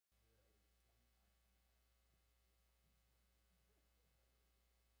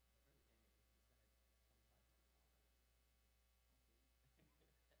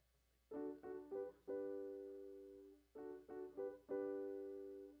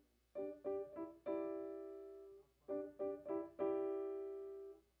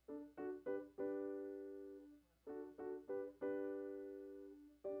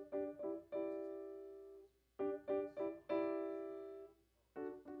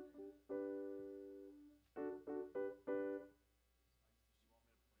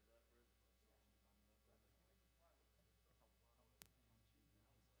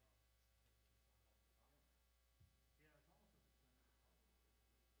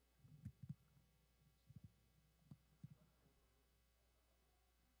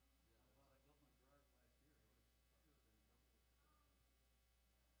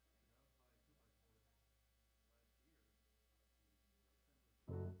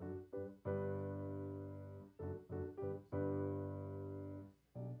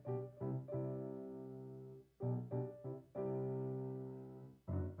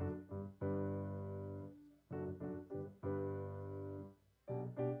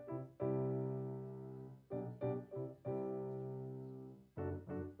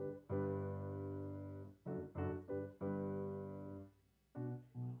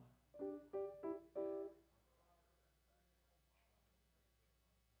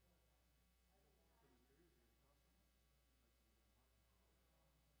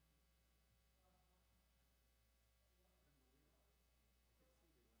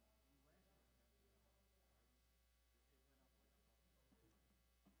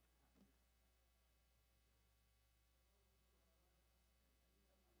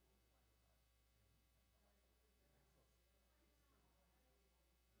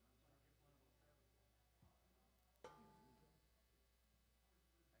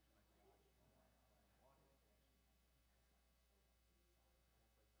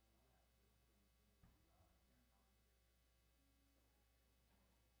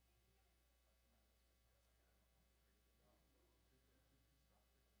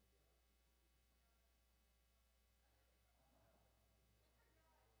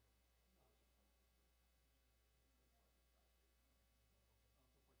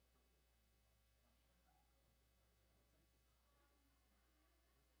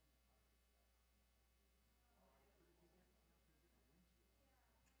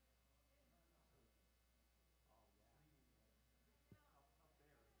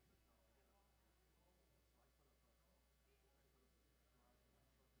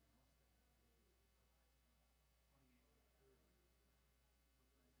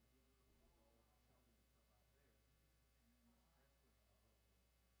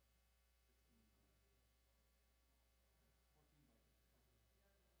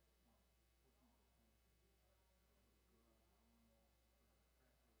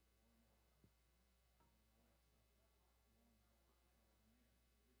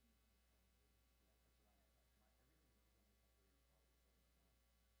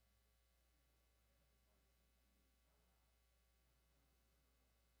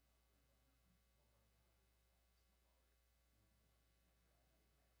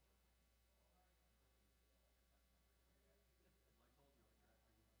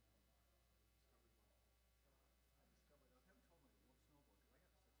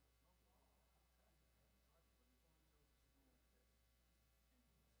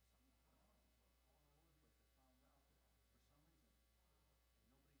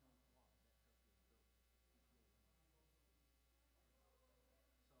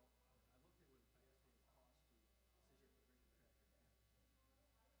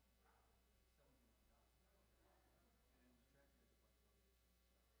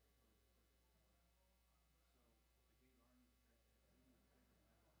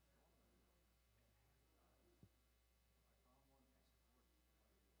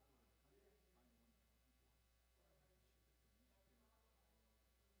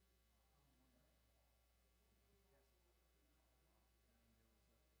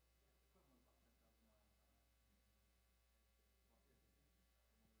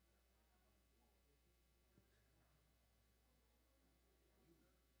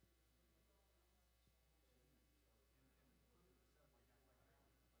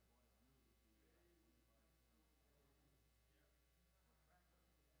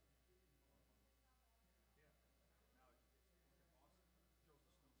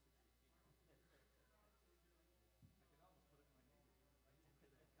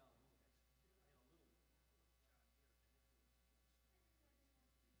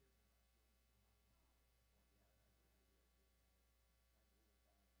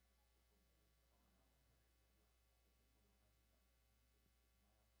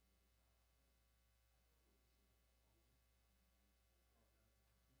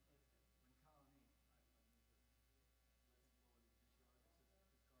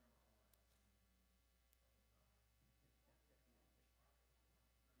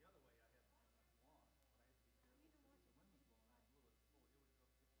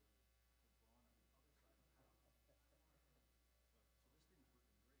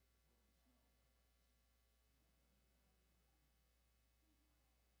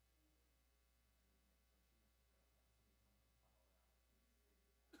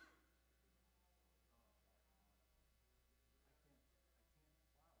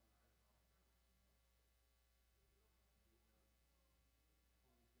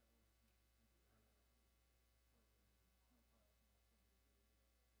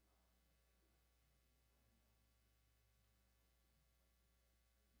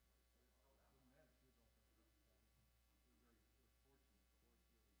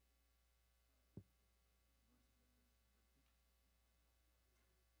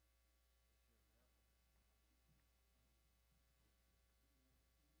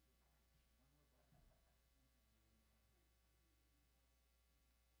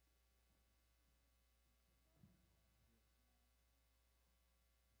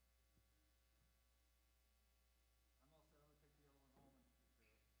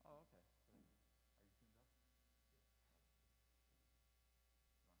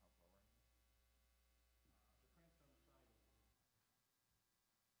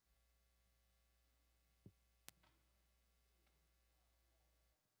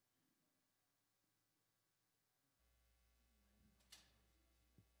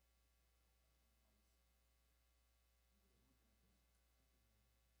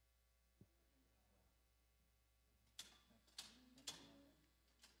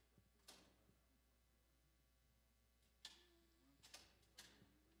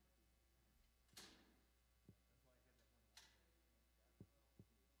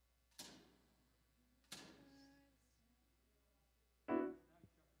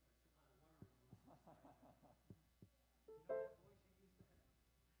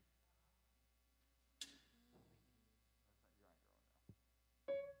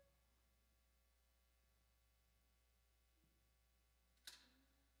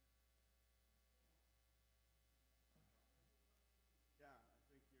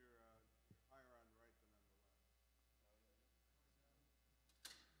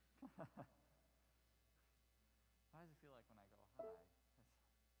How does it feel like when I go high?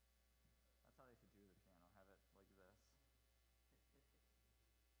 That's how they should do the piano. Have it like this. Yeah.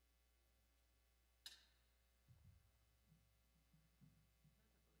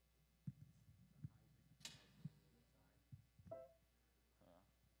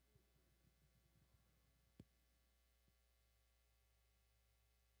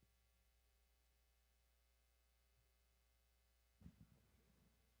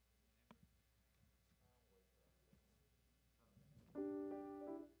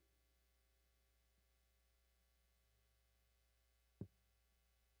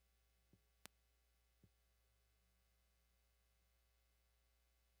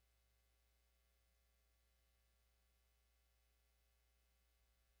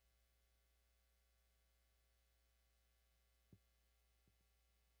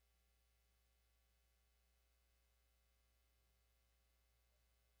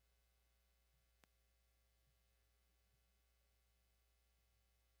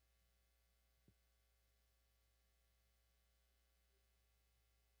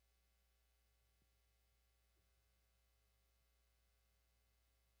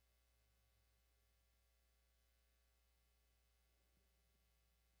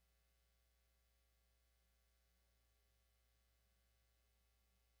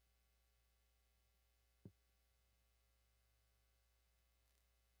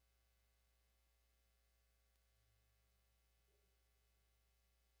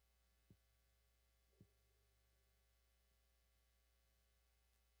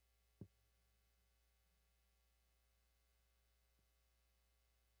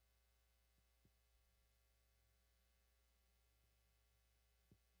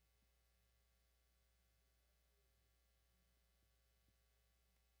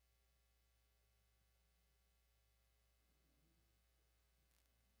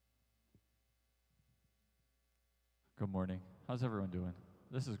 Good morning. How's everyone doing?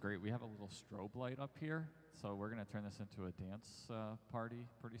 This is great. We have a little strobe light up here, so we're going to turn this into a dance party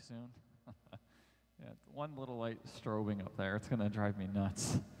pretty soon. Yeah, one little light strobing up there. It's going to drive me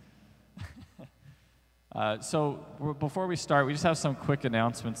nuts. Before we start, we just have some quick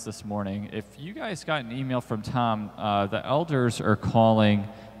announcements this morning. If you guys got an email from Tom, the elders are calling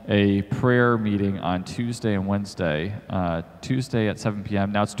a prayer meeting on Tuesday and Wednesday. Tuesday at 7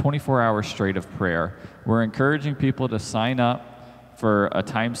 p.m. Now it's 24 hours straight of prayer. We're encouraging people to sign up for a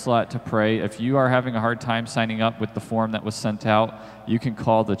time slot to pray. If you are having a hard time signing up with the form that was sent out, you can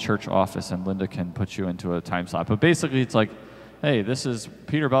call the church office and Linda can put you into a time slot. But basically it's like, hey, this is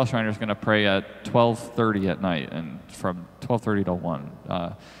Peter Belschreiner is going to pray at 12:30 at night and from 12:30 to 1.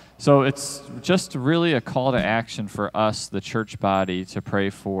 So it's just really a call to action for us, the church body, to pray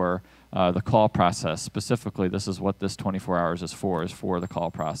for the call process. Specifically, this is what this 24 hours is for the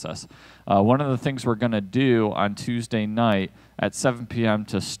call process. One of the things we're going to do on Tuesday night at 7 p.m.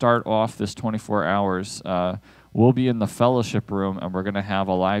 to start off this 24 hours, we'll be in the fellowship room, and we're going to have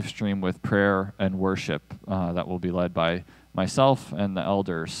a live stream with prayer and worship that will be led by myself and the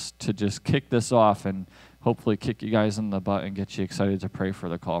elders to just kick this off and hopefully kick you guys in the butt and get you excited to pray for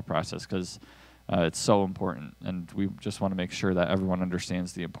the call process, because it's so important, and we just want to make sure that everyone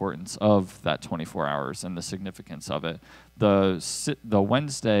understands the importance of that 24 hours and the significance of it. The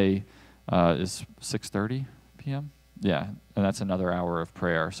Wednesday is 6:30 p.m.? Yeah, and that's another hour of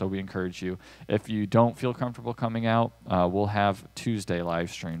prayer, so we encourage you. If you don't feel comfortable coming out, we'll have Tuesday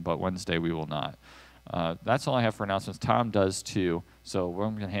live stream, but Wednesday we will not. That's all I have for announcements. Tom does too, so we're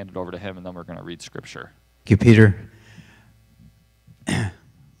going to hand it over to him, and then we're going to read Scripture. Thank you, Peter.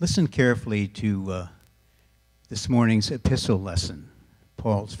 Listen carefully to this morning's epistle lesson,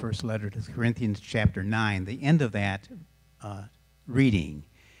 Paul's first letter to the Corinthians, chapter 9. The end of that reading,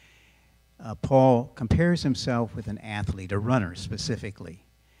 Paul compares himself with an athlete, a runner specifically,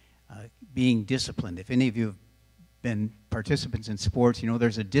 being disciplined. If any of you have been participants in sports, you know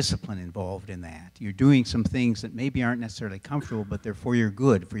there's a discipline involved in that. You're doing some things that maybe aren't necessarily comfortable, but they're for your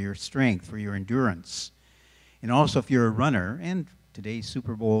good, for your strength, for your endurance. And also if you're a runner, and today's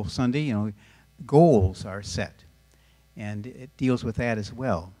Super Bowl Sunday, you know, goals are set. And it deals with that as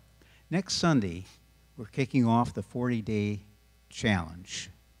well. Next Sunday, we're kicking off the 40-day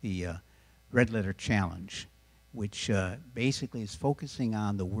challenge, the Red Letter Challenge, which basically is focusing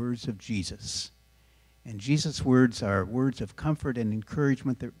on the words of Jesus. And Jesus' words are words of comfort and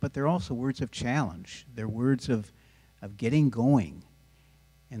encouragement, but they're also words of challenge. They're words of getting going.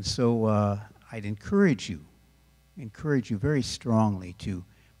 And so I'd encourage you very strongly to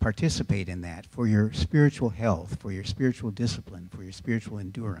participate in that for your spiritual health, for your spiritual discipline, for your spiritual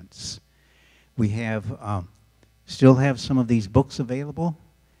endurance. We have still have some of these books available.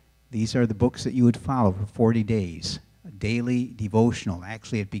 These are the books that you would follow for 40 days. A daily devotional.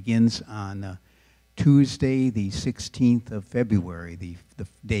 Actually, it begins on Tuesday, the 16th of February, the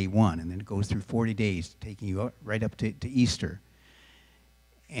day one, and then it goes through 40 days, taking you right up to Easter.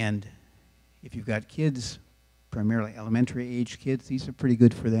 And if you've got kids, primarily elementary age kids, these are pretty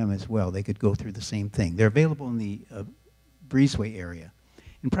good for them as well. They could go through the same thing. They're available in the Breezeway area.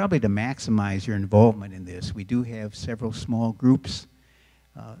 And probably to maximize your involvement in this, we do have several small groups,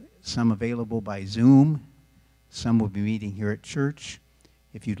 some available by Zoom, some will be meeting here at church.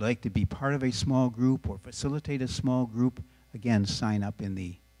 If you'd like to be part of a small group or facilitate a small group, again, sign up in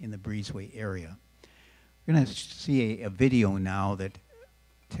the Breezeway area. We're going to see a video now that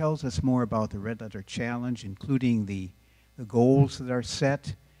tells us more about the Red Letter Challenge, including the goals that are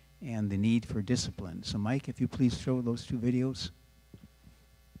set and the need for discipline. So Mike, if you please show those two videos.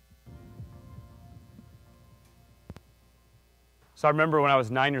 So I remember when I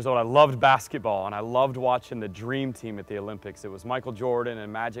was 9 years old, I loved basketball, and I loved watching the Dream Team at the Olympics. It was Michael Jordan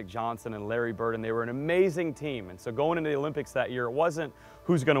and Magic Johnson and Larry Bird, and they were an amazing team. And so going into the Olympics that year, it wasn't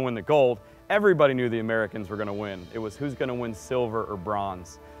who's going to win the gold. Everybody knew the Americans were going to win. It was who's going to win silver or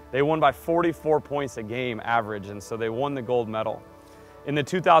bronze. They won by 44 points a game average, and so they won the gold medal. In the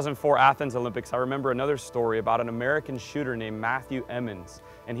 2004 Athens Olympics, I remember another story about an American shooter named Matthew Emmons,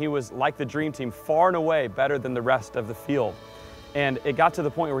 and he was, like the Dream Team, far and away better than the rest of the field. And it got to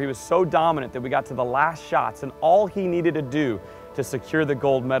the point where he was so dominant that we got to the last shots, and all he needed to do to secure the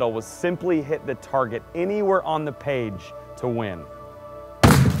gold medal was simply hit the target anywhere on the page to win.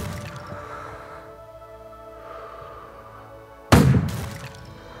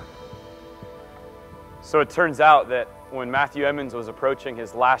 So it turns out that when Matthew Emmons was approaching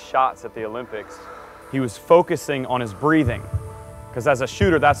his last shots at the Olympics, he was focusing on his breathing. Because as a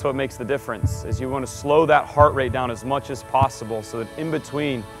shooter, that's what makes the difference, is you want to slow that heart rate down as much as possible so that in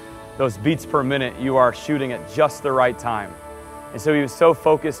between those beats per minute, you are shooting at just the right time. And so he was so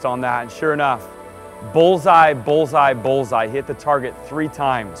focused on that, and sure enough, bullseye, bullseye, bullseye, hit the target 3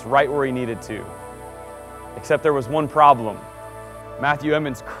 times, right where he needed to. Except there was one problem. Matthew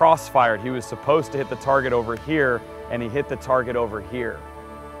Emmons crossfired. He was supposed to hit the target over here, and he hit the target over here.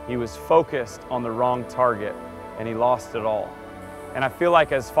 He was focused on the wrong target, and he lost it all. And I feel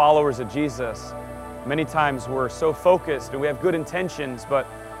like as followers of Jesus, many times we're so focused and we have good intentions, but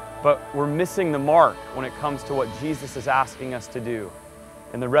we're missing the mark when it comes to what Jesus is asking us to do.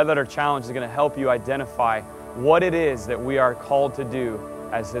 And the Red Letter Challenge is going to help you identify what it is that we are called to do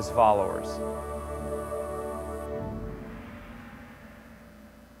as His followers.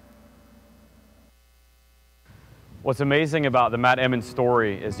 What's amazing about the Matt Emmons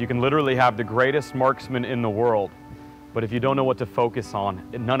story is you can literally have the greatest marksman in the world, but if you don't know what to focus on,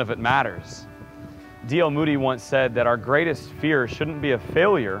 none of it matters. D.L. Moody once said that our greatest fear shouldn't be of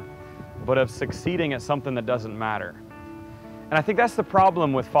failure, but of succeeding at something that doesn't matter. And I think that's the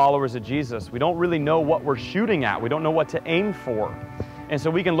problem with followers of Jesus. We don't really know what we're shooting at. We don't know what to aim for. And so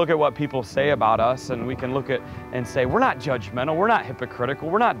we can look at what people say about us, and we can look at and say, we're not judgmental, we're not hypocritical,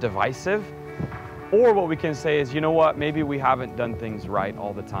 we're not divisive. Or what we can say is, you know what, maybe we haven't done things right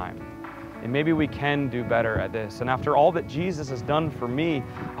all the time. And maybe we can do better at this. And after all that Jesus has done for me,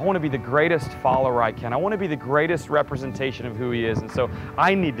 I want to be the greatest follower I can. I want to be the greatest representation of who He is. And so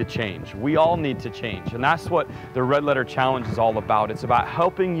I need to change. We all need to change. And that's what the Red Letter Challenge is all about. It's about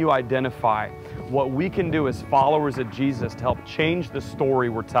helping you identify what we can do as followers of Jesus to help change the story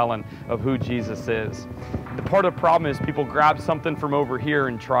we're telling of who Jesus is. The part of the problem is people grab something from over here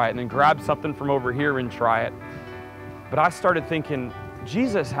and try it, and then grab something from over here and try it. But I started thinking,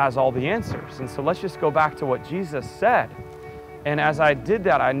 Jesus has all the answers. And so let's just go back to what Jesus said. And as I did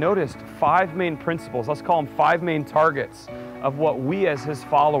that, I noticed 5 main principles, let's call them 5 main targets of what we as His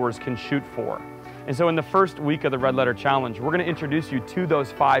followers can shoot for. And so in the first week of the Red Letter Challenge, we're going to introduce you to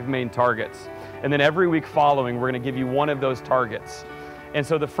those 5 main targets. And then every week following, we're going to give you one of those targets. And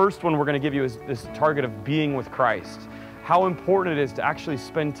so the first one we're going to give you is this target of being with Christ. How important it is to actually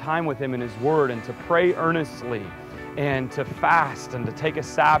spend time with Him in His Word and to pray earnestly, and to fast and to take a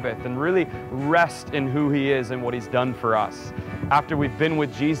Sabbath and really rest in who He is and what He's done for us. After we've been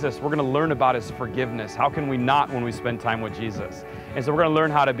with Jesus, we're going to learn about His forgiveness. How can we not when we spend time with Jesus? And so we're going to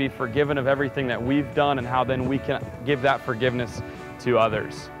learn how to be forgiven of everything that we've done and how then we can give that forgiveness to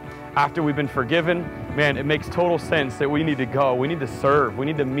others. After we've been forgiven, man, it makes total sense that we need to go. We need to serve. We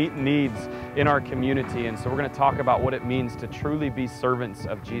need to meet needs in our community. And so we're going to talk about what it means to truly be servants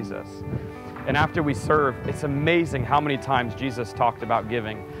of Jesus. And after we serve, it's amazing how many times Jesus talked about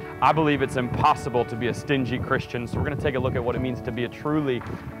giving. I believe it's impossible to be a stingy Christian. So we're going to take a look at what it means to be a truly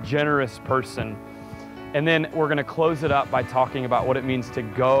generous person. And then we're going to close it up by talking about what it means to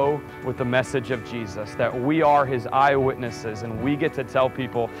go with the message of Jesus, that we are His eyewitnesses and we get to tell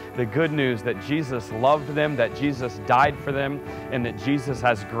people the good news that Jesus loved them, that Jesus died for them, and that Jesus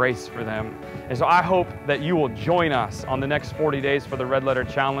has grace for them. And so I hope that you will join us on the next 40 days for the Red Letter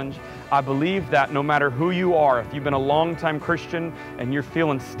Challenge. I believe that no matter who you are, if you've been a longtime Christian and you're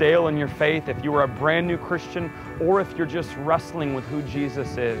feeling stale in your faith, if you are a brand new Christian, or if you're just wrestling with who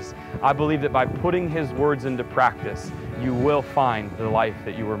Jesus is, I believe that by putting His words into practice, you will find the life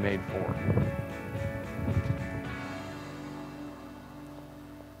that you were made for.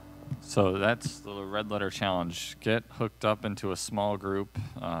 So that's the Red Letter Challenge. Get hooked up into a small group,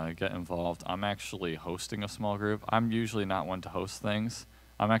 get involved. I'm actually hosting a small group. I'm usually not one to host things.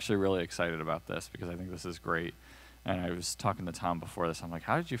 I'm actually really excited about this because I think this is great. And I was talking to Tom before this. I'm like,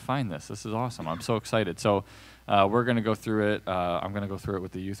 how did you find this? This is awesome. I'm so excited. So we're going to go through it. I'm going to go through it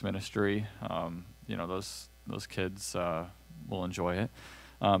with the youth ministry. You know, those kids will enjoy it.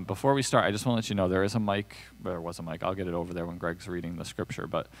 Before we start, I just want to let you know there is a mic. There was a mic. I'll get it over there when Greg's reading the scripture.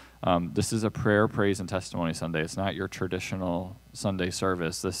 But this is a prayer, praise, and testimony Sunday. It's not your traditional Sunday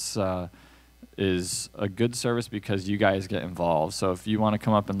service. This is a good service because you guys get involved. So if you want to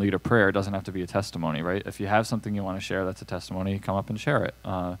come up and lead a prayer, it doesn't have to be a testimony, right? If you have something you want to share that's a testimony, come up and share it.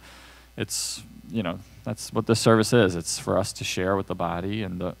 It's, you know, that's what this service is. It's for us to share with the body,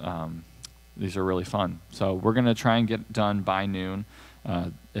 and these are really fun. So we're going to try and get done by noon.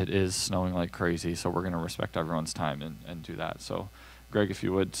 It is snowing like crazy, so we're going to respect everyone's time and do that. So, Greg, if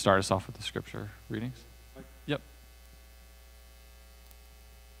you would start us off with the scripture readings. Yep.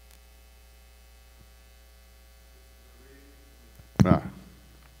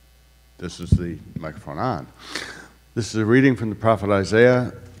 This is the microphone on. This is a reading from the prophet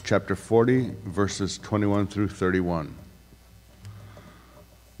Isaiah, chapter 40, verses 21 through 31.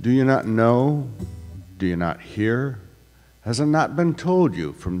 Do you not know? Do you not hear? Has it not been told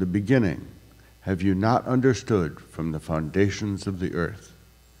you from the beginning? Have you not understood from the foundations of the earth?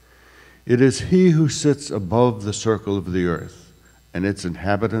 It is He who sits above the circle of the earth, and its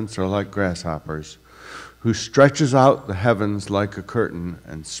inhabitants are like grasshoppers, who stretches out the heavens like a curtain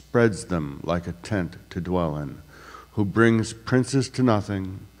and spreads them like a tent to dwell in, who brings princes to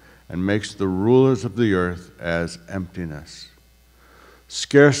nothing and makes the rulers of the earth as emptiness.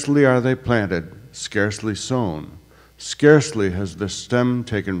 Scarcely are they planted, scarcely sown, scarcely has the stem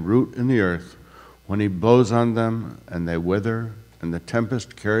taken root in the earth, when He blows on them and they wither, and the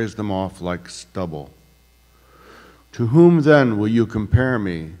tempest carries them off like stubble. To whom then will you compare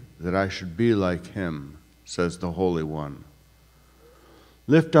me, that I should be like Him, says the Holy One.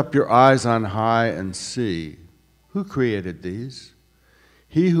 Lift up your eyes on high and see. Who created these?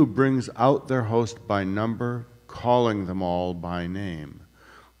 He who brings out their host by number, calling them all by name.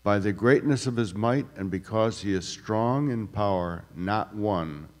 By the greatness of His might, and because He is strong in power, not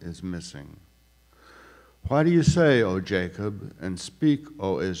one is missing. Why do you say, O Jacob, and speak,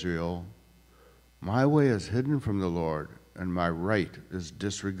 O Israel, my way is hidden from the Lord, and my right is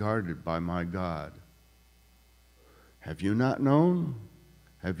disregarded by my God? Have you not known?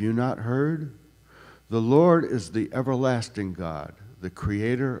 Have you not heard? The Lord is the everlasting God, the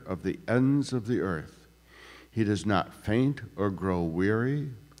creator of the ends of the earth. He does not faint or grow weary.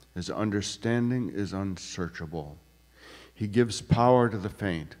 His understanding is unsearchable. He gives power to the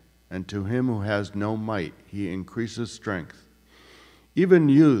faint, and to him who has no might He increases strength. Even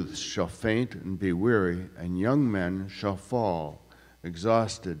youths shall faint and be weary, and young men shall fall,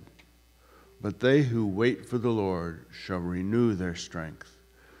 exhausted. But they who wait for the Lord shall renew their strength.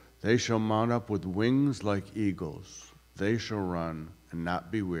 They shall mount up with wings like eagles. They shall run and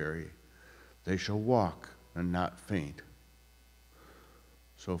not be weary. They shall walk and not faint.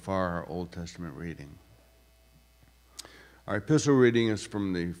 So far, our Old Testament reading. Our epistle reading is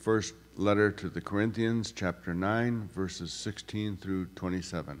from the first letter to the Corinthians, chapter 9, verses 16 through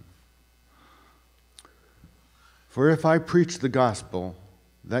 27. For if I preach the gospel,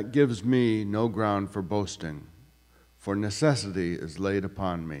 that gives me no ground for boasting, for necessity is laid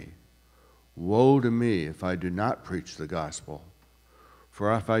upon me. Woe to me if I do not preach the gospel.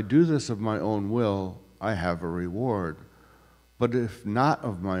 For if I do this of my own will, I have a reward. But if not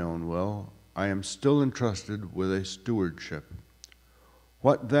of my own will, I am still entrusted with a stewardship.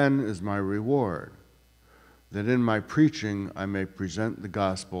 What then is my reward? that in my preaching I may present the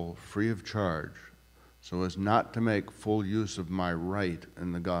gospel free of charge, so as not to make full use of my right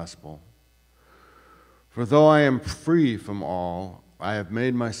in the gospel. For though I am free from all, I have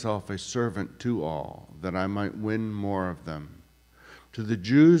made myself a servant to all, that I might win more of them. To the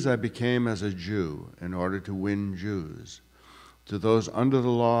Jews I became as a Jew, in order to win Jews. To those under the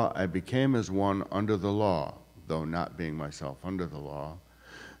law I became as one under the law, though not being myself under the law,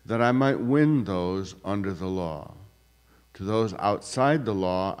 that I might win those under the law. To those outside the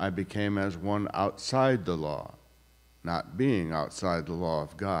law I became as one outside the law, not being outside the law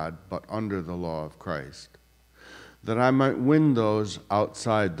of God, but under the law of Christ, that I might win those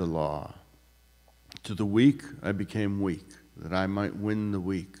outside the law. To the weak I became weak, that I might win the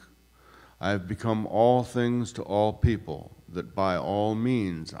weak. I have become all things to all people, that by all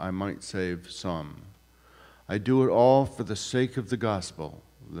means I might save some. I do it all for the sake of the gospel,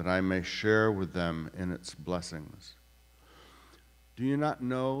 that I may share with them in its blessings. Do you not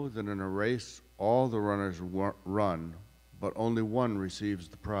know that in a race all the runners run, but only one receives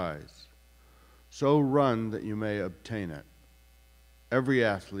the prize? So run that you may obtain it. Every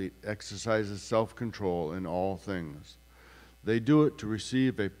athlete exercises self-control in all things. They do it to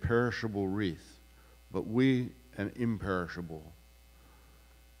receive a perishable wreath, but we an imperishable.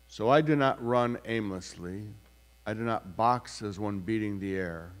 So I do not run aimlessly. I do not box as one beating the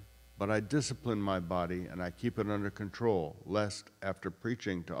air, but I discipline my body and I keep it under control, lest after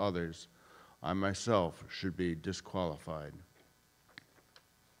preaching to others, I myself should be disqualified.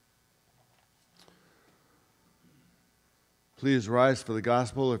 Please rise for the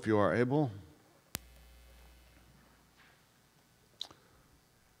gospel if you are able.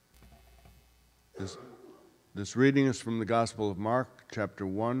 This reading is from the Gospel of Mark, chapter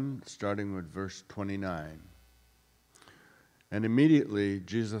 1, starting with verse 29. And immediately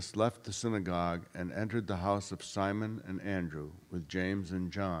Jesus left the synagogue and entered the house of Simon and Andrew with James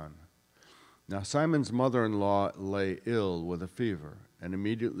and John. Now Simon's mother-in-law lay ill with a fever, and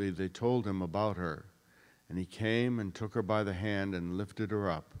immediately they told him about her. And he came and took her by the hand and lifted her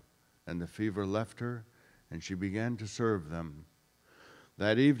up, and the fever left her, and she began to serve them.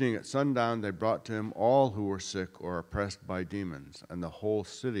 That evening at sundown they brought to him all who were sick or oppressed by demons, and the whole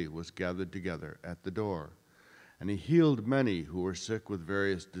city was gathered together at the door. And he healed many who were sick with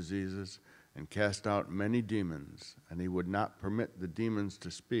various diseases, and cast out many demons, and he would not permit the demons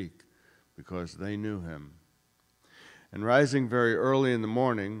to speak, because they knew him. And rising very early in the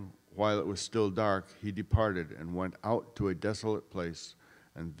morning, while it was still dark, he departed and went out to a desolate place,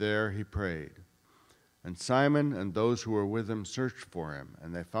 and there he prayed. And Simon and those who were with him searched for him,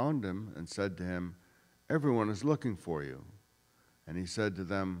 and they found him and said to him, "Everyone is looking for you." And he said to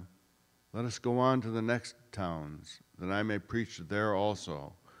them, "Let us go on to the next towns, that I may preach there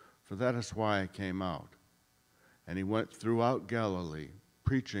also, for that is why I came out." And he went throughout Galilee,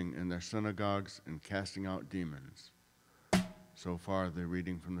 preaching in their synagogues and casting out demons. So far, the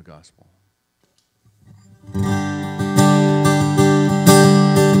reading from the gospel.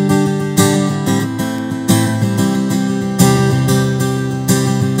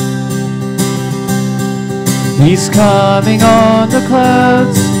 He's coming on the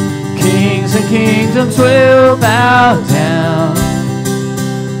clouds. Kings and kingdoms will bow down,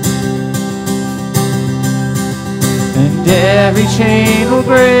 and every chain will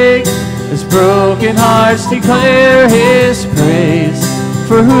break as broken hearts declare his praise.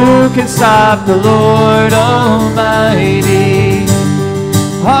 For who can stop the Lord Almighty?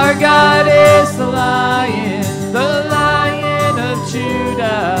 Our God is the Lion of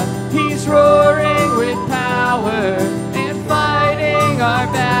Judah. He's roaring with power and fighting our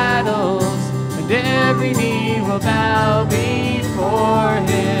battles, and every knee will bow before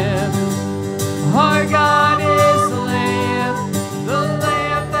him. Our God is the Lamb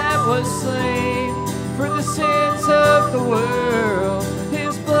that was slain for the sins of the world.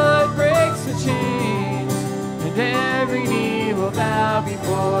 His blood breaks the chains, and every knee will bow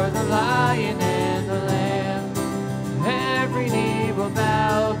before the Lion and the Lamb. Every knee will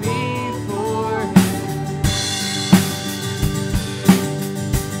bow before him.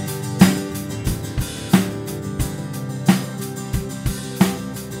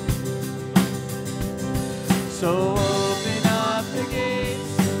 So open up the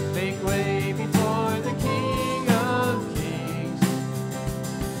gates, make way before the King of Kings.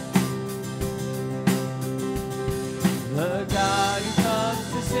 The God who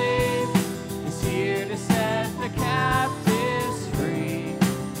comes to save is here to set the captives free.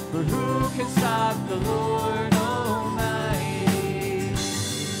 For who can stop the Lord Almighty?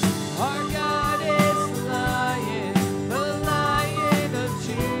 Our God is the Lion of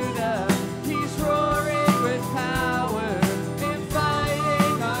Judah. He's roaring with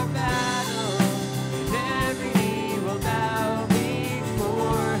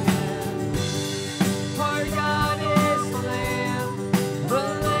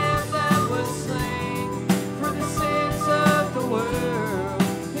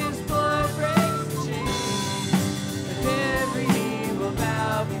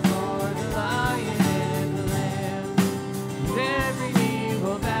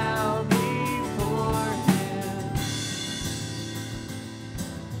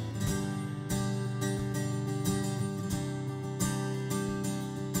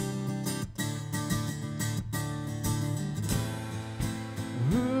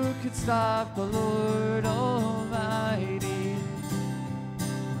stop the Lord Almighty?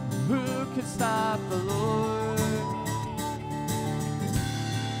 Who can stop the Lord?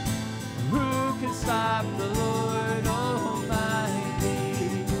 Who can stop the Lord Almighty?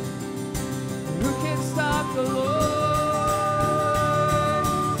 Who can stop the Lord?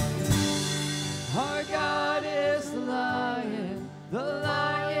 Our God is the Lion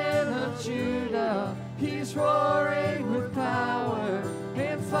of Judah. He's roaring with power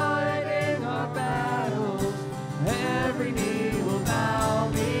and fighting our battles. Every knee will bow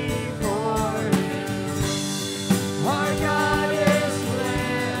before him. Our God is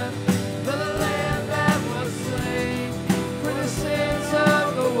the Lamb that was slain for the sins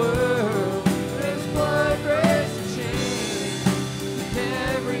of the world. His blood breaks the chains.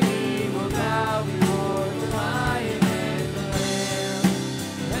 Every knee will bow before the Lion and the Lamb.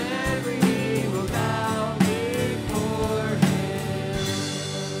 Every knee will bow before him.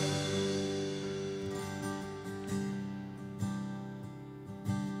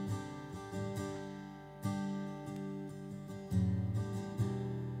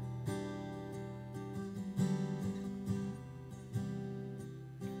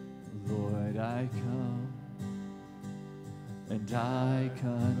 Lord, I come and I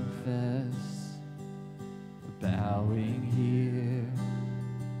confess, bowing here,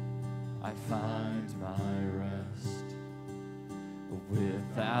 I find my rest.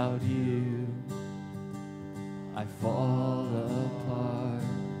 Without you, I fall apart.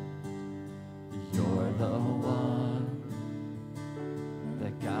 You're the one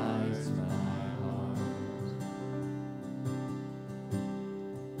that guides my heart.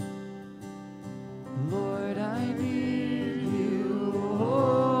 Lord, I need you.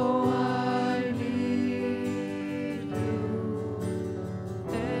 Oh, I need you.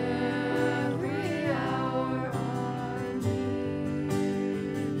 Every hour I need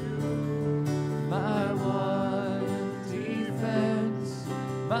you. My one defense,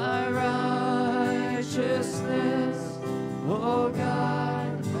 my righteousness. Oh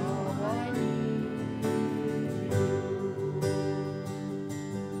God, how I need you.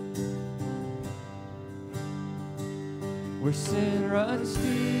 Where sin runs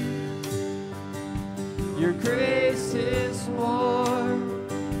deep, your grace is more.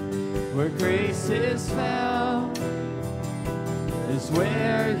 Where grace is found is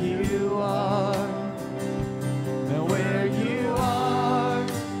where you are. And where you are,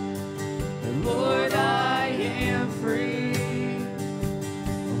 Lord, I am free.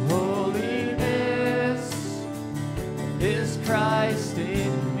 Holiness is Christ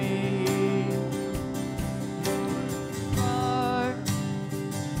in me.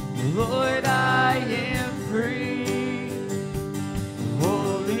 Lord, I am free.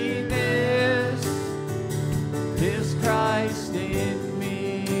 Holiness is Christ in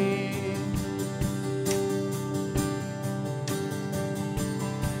me.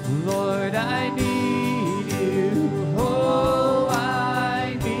 Lord, I need you. Oh,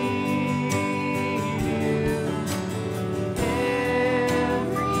 I need you.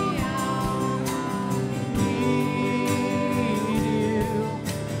 Every hour I need you.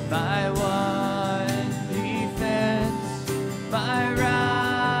 My one defense, my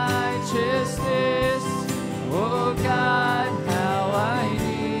righteousness. Oh God, how I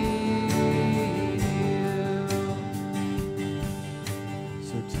need you.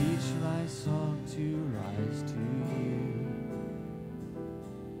 So teach my song to rise to you.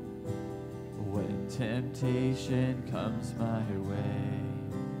 When temptation comes my way,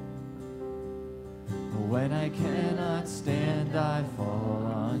 when I cannot stand, I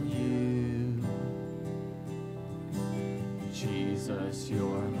fall on you. Jesus,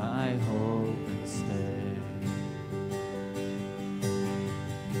 you're my hope and stay.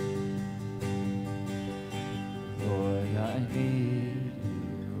 Lord, I need you.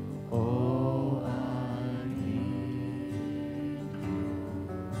 Oh, I need you.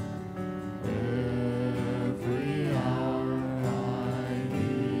 Every hour I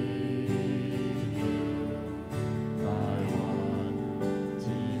need you. My one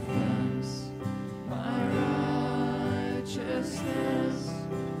defense, my righteousness.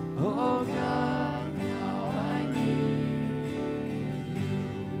 Oh God, how I need you.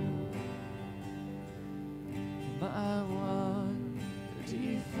 My one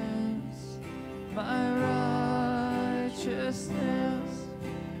defense, my righteousness.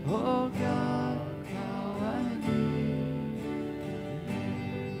 Oh God, how I need you.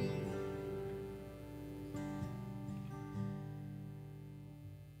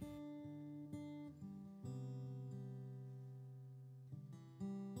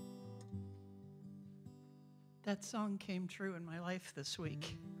 That song came true in my life this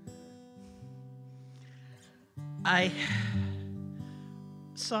week. I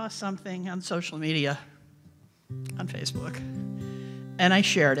saw something on social media, on Facebook, and I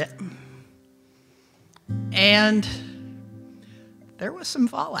shared it. And there was some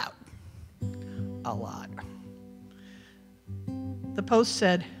fallout, a lot. The post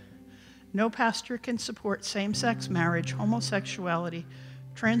said, "No pastor can support same-sex marriage, homosexuality,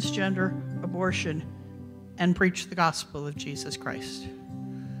 transgender, abortion, and preach the gospel of Jesus Christ."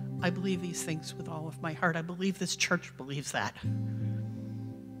 I believe these things with all of my heart. I believe this church believes that.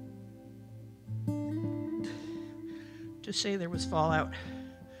 To say there was fallout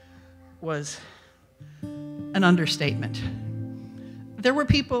was an understatement. There were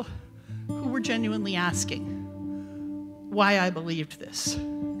people who were genuinely asking why I believed this,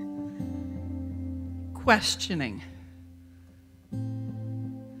 questioning,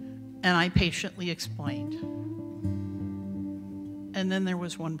 and I patiently explained. And then there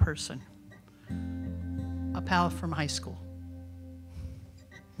was one person, a pal from high school,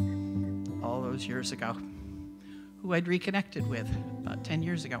 all those years ago, who I'd reconnected with about 10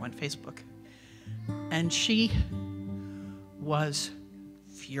 years ago on Facebook. And she was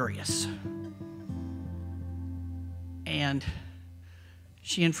furious. And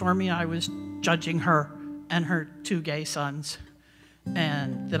she informed me I was judging her and her 2 gay sons,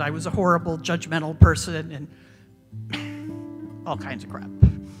 and that I was a horrible, judgmental person, and all kinds of crap.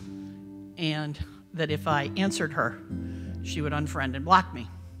 And that if I answered her, she would unfriend and block me.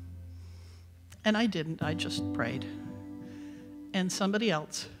 And I didn't, I just prayed. And somebody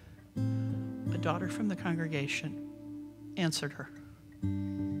else, a daughter from the congregation, answered her.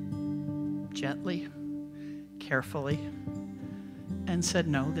 Gently, carefully, and said,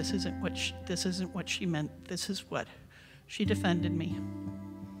 "No, this isn't what she meant. This is what." She defended me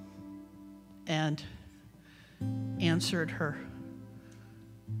and answered her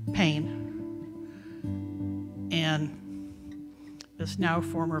pain. And this now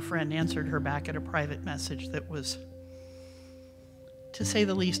former friend answered her back at a private message that was, to say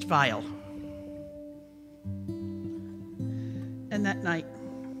the least, vile. And that night,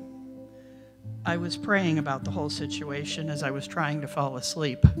 I was praying about the whole situation as I was trying to fall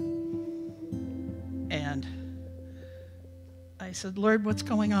asleep. And I said, "Lord, what's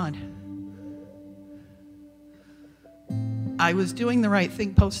going on?" I was doing the right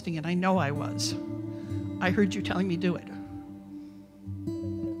thing posting it. I know I was. I heard you telling me do it.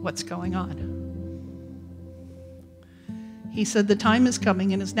 What's going on? He said, "The time is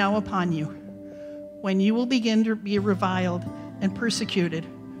coming and is now upon you when you will begin to be reviled and persecuted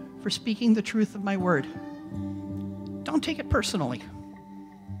for speaking the truth of my word. Don't take it personally.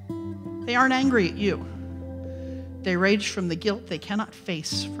 They aren't angry at you. They rage from the guilt they cannot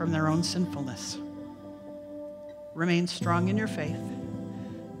face from their own sinfulness. Remain strong in your faith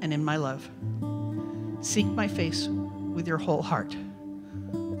and in my love. Seek my face with your whole heart.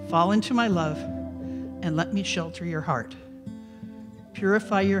 Fall into my love and let me shelter your heart.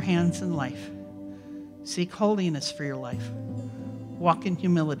 Purify your hands in life. Seek holiness for your life. Walk in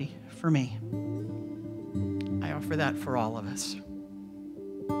humility for me." I offer that for all of us.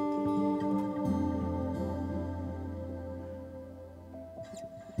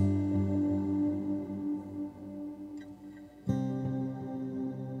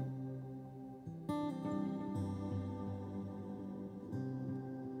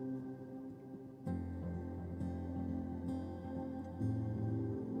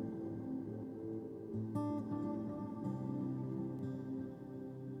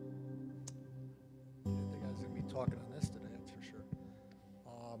 Talking on this today, that's for sure.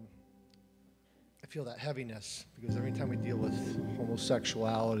 I feel that heaviness because every time we deal with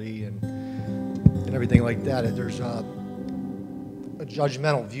homosexuality and everything like that, there's a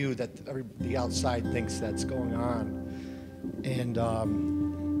judgmental view that the outside thinks that's going on. And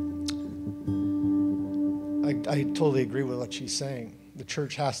I totally agree with what she's saying. The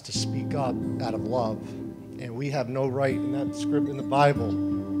church has to speak up out of love, and we have no right in that script in the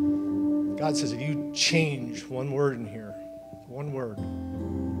Bible. God says if you change one word in here, one word,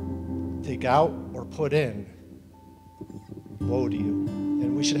 take out or put in, woe to you.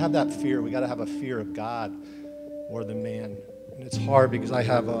 And we should have that fear. We got to have a fear of God more than man. And it's hard because I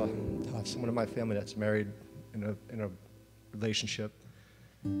have someone in my family that's married in a relationship,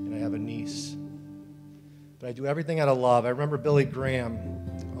 and I have a niece. But I do everything out of love. I remember Billy Graham,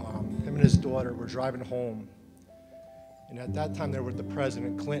 him and his daughter were driving home, and at that time there was the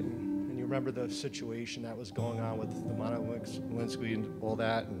President Clinton. You remember the situation that was going on with the Monica Lewinsky and all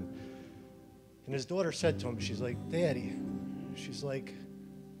that, and his daughter said to him, she's like, "Daddy," she's like,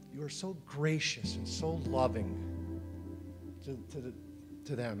 "you are so gracious and so loving to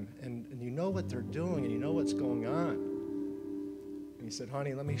to them, and you know what they're doing, and you know what's going on. And he said,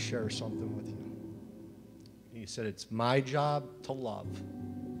 honey, let me share something with you. And he said, it's my job to love.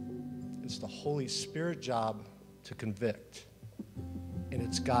 It's the Holy Spirit job to convict. And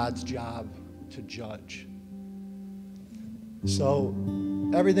it's God's job to judge. So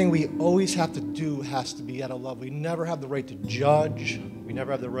everything we always have to do has to be out of love. We never have the right to judge. We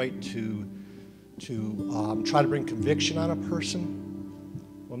never have the right to try to bring conviction on a person.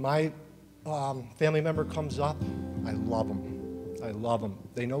 When my family member comes up, I love them. I love them.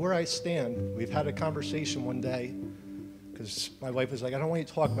 They know where I stand. We've had a conversation one day because my wife was like, I don't want you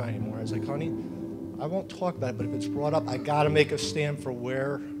to talk about it anymore. I was like, honey, I won't talk about it, but if it's brought up, I got to make a stand for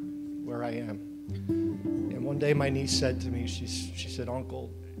where I am. And one day my niece said to me, she said, Uncle,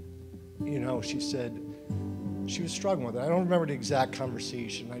 you know, she said, she was struggling with it. I don't remember the exact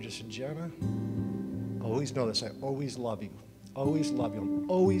conversation. I just said, Jenna, always know this. I always love you. Always love you. I'm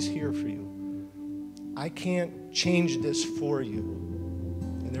always here for you. I can't change this for you.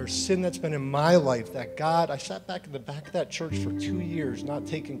 And there's sin that's been in my life that God, I sat back in the back of that church for 2 years not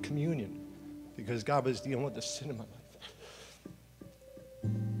taking communion because God was dealing with the sin in my life.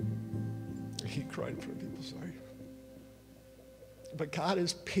 He cried in front of people, sorry. But God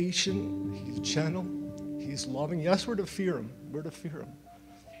is patient. He's gentle. He's loving. Yes, we're to fear him. We're to fear him.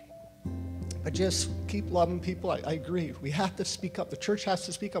 But just keep loving people. I agree. We have to speak up. The church has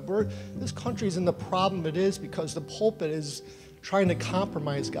to speak up. This country is in the problem it is because the pulpit is trying to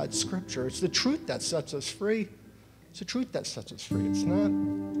compromise God's scripture. It's the truth that sets us free. It's the truth that sets us free. It's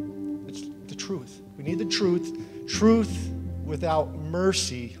the truth. We need the truth. Truth without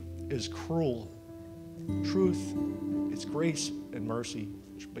mercy is cruel. Truth is grace and mercy,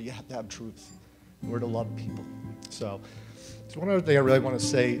 but you have to have truth. We're to love people. So one other thing I really want to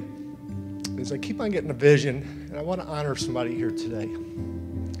say is I keep on getting a vision, and I want to honor somebody here today.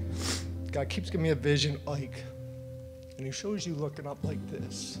 God keeps giving me a vision, Ike, and he shows you looking up like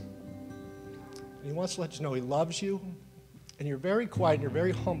this. And he wants to let you know he loves you, and you're very quiet, and you're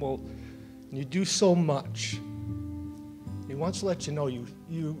very humble, and you do so much. He wants to let you know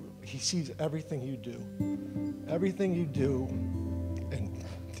he sees everything you do. Everything you do, and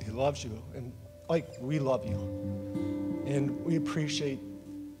he loves you. And Ike, we love you. And we appreciate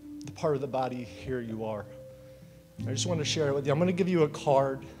the part of the body here you are. I just want to share it with you. I'm going to give you a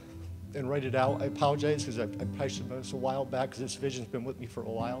card and write it out. I apologize because I probably should have done this a while back because this vision's been with me for a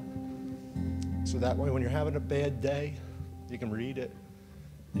while. So that way when you're having a bad day, you can read it.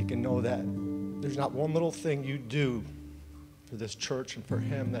 You can know that there's not one little thing you do for this church and for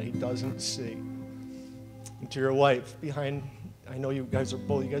him that he doesn't see. And to your wife, behind, I know you guys have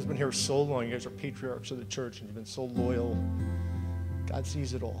been here so long. You guys are patriarchs of the church and you've been so loyal. God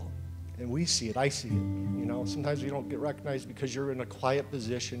sees it all. And we see it. I see it. You know, sometimes we don't get recognized because you're in a quiet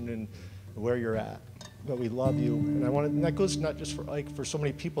position and where you're at. But we love you. And that goes not just for Ike, for so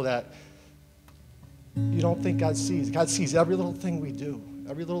many people that you don't think God sees. God sees every little thing we do.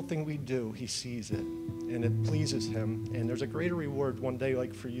 Every little thing we do, he sees it. And it pleases him. And there's a greater reward one day,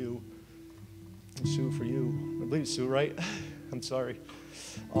 like for you. And Sue, for you. I believe Sue, right? I'm sorry.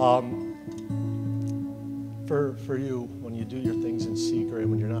 For you when you do your things in secret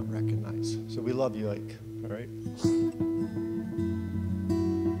and when you're not recognized. So we love you, Ike. All right?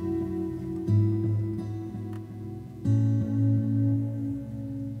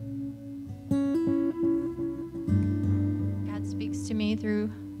 God speaks to me through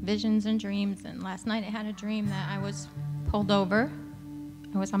visions and dreams. And last night I had a dream that I was pulled over.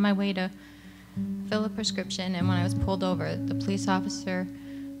 I was on my way to fill a prescription, and when I was pulled over, the police officer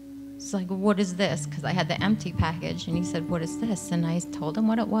was like, what is this? Because I had the empty package, and he said, what is this? And I told him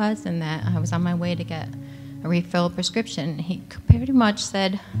what it was and that I was on my way to get a refill prescription. He pretty much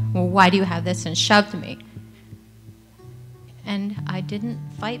said, well, why do you have this? And shoved me. And I didn't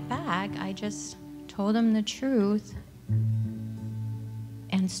fight back. I just told him the truth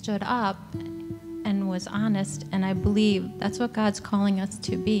and stood up and was honest. And I believe that's what God's calling us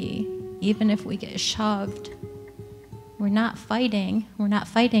to be. Even if we get shoved, we're not fighting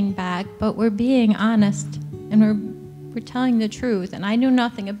back, but we're being honest and we're telling the truth. And I knew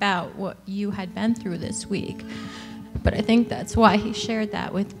nothing about what you had been through this week, but I think that's why he shared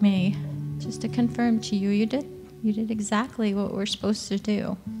that with me, just to confirm to you, you did exactly what we're supposed to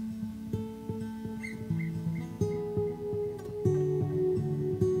do.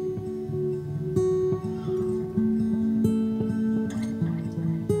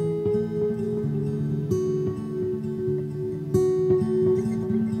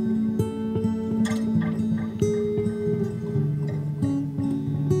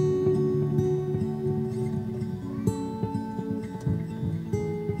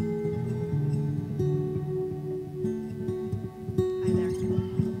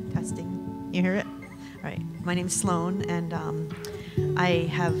 You hear it? All right. My name's Sloan, and I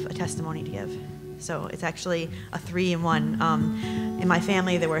have a testimony to give. So it's actually a 3-in-1. In my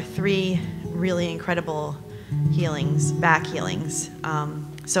family, there were 3 really incredible healings, back healings.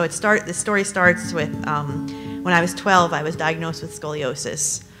 So the story starts with when I was 12, I was diagnosed with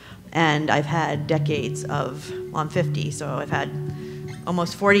scoliosis, and I've had decades of, well, I'm 50, so I've had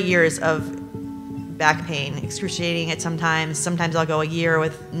almost 40 years of back pain, excruciating it sometimes. Sometimes I'll go a year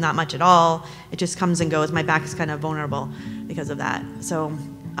with not much at all. It just comes and goes. My back is kind of vulnerable because of that. So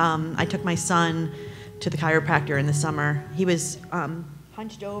I took my son to the chiropractor in the summer. He was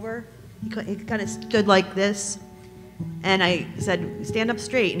hunched over. He kind of stood like this. And I said, stand up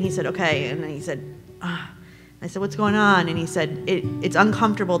straight. And he said, okay. And he said, ah. I said, what's going on? And he said, it's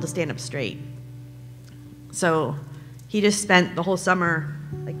uncomfortable to stand up straight. So he just spent the whole summer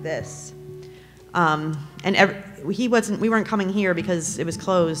like this. We weren't coming here because it was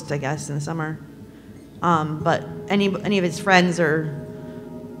closed, I guess, in the summer. But any of his friends or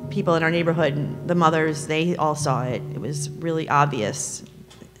people in our neighborhood, the mothers, they all saw it. It was really obvious.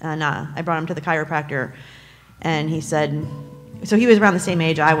 And I brought him to the chiropractor, and he said, so he was around the same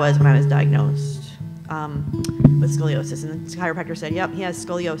age I was when I was diagnosed with scoliosis. And the chiropractor said, yep, he has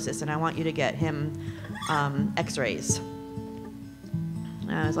scoliosis, and I want you to get him x-rays.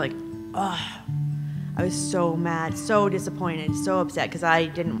 And I was like, oh. I was so mad, so disappointed, so upset, because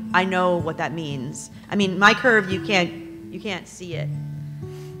I know what that means. I mean, my curve, you can't see it,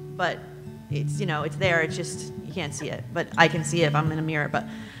 but it's, it's there, it's just, you can't see it, but I can see it if I'm in a mirror. But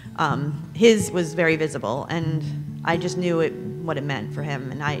his was very visible, and I just knew what it meant for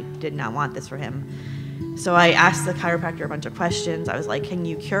him, and I did not want this for him. So I asked the chiropractor a bunch of questions. I was like, can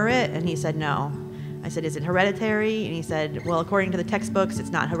you cure it? And he said no. I said, is it hereditary? And he said, well, according to the textbooks,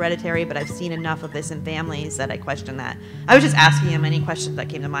 it's not hereditary, but I've seen enough of this in families that I question that. I was just asking him any questions that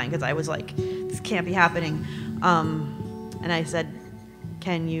came to mind, because I was like, this can't be happening. And I said,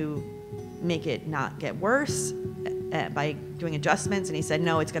 can you make it not get worse by doing adjustments? And he said,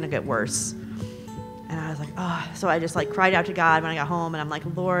 no, it's going to get worse. And I was like, oh. So I just cried out to God when I got home, and I'm like,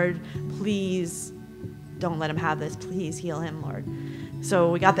 Lord, please don't let him have this. Please heal him, Lord.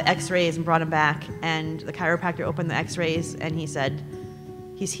 So we got the x-rays and brought him back, and the chiropractor opened the x-rays, and he said,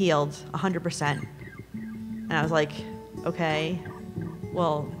 he's healed 100%. And I was like, okay,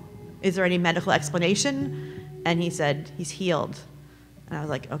 well, is there any medical explanation? And he said, he's healed. And I was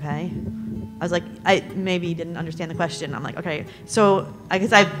like, okay. I was like, I maybe didn't understand the question. I'm like, okay. So I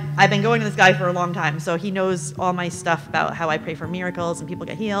guess I've been going to this guy for a long time, so he knows all my stuff about how I pray for miracles and people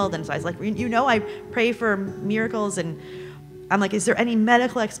get healed. And so I was like, I pray for miracles, and I'm like, is there any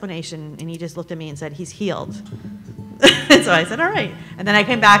medical explanation? And he just looked at me and said, he's healed. So I said, all right. And then I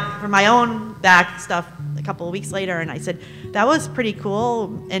came back for my own back stuff a couple of weeks later, and I said, that was pretty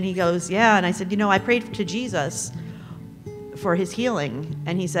cool. And he goes, yeah. And I said, I prayed to Jesus for his healing.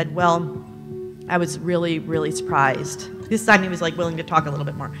 And he said, well, I was really, really surprised. This time he was willing to talk a little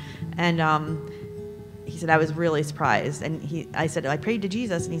bit more. And he said, I was really surprised. And I said, I prayed to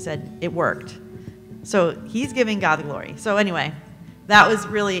Jesus, and he said, it worked. So he's giving God the glory. So anyway, that was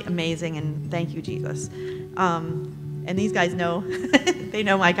really amazing, and thank you, Jesus. And these guys know, they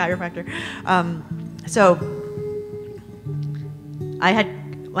know my chiropractor. So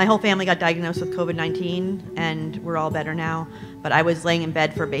my whole family got diagnosed with COVID-19, and we're all better now. But I was laying in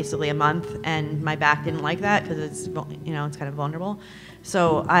bed for basically a month, and my back didn't like that because it's kind of vulnerable.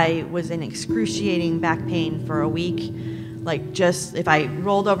 So I was in excruciating back pain for a week. Just if I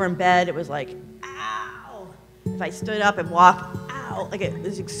rolled over in bed, it was like, ow. If I stood up and walked, ow. It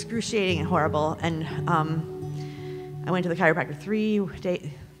was excruciating and horrible. And I went to the chiropractor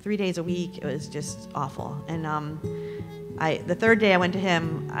 3 days a week. It was just awful. And the third day I went to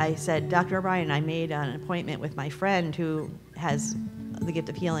him, I said, Dr. O'Brien, I made an appointment with my friend who has the gift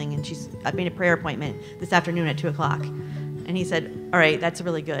of healing, and I've made a prayer appointment this afternoon at 2 o'clock. And he said, all right, that's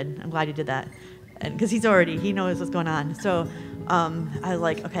really good. I'm glad you did that. And because he knows what's going on. So I was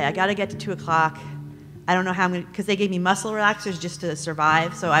like, okay, I got to get to 2 o'clock. I don't know how I'm going to, because they gave me muscle relaxers just to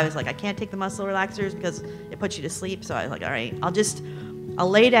survive. So I was like, I can't take the muscle relaxers because it puts you to sleep. So I was like, all right, I'll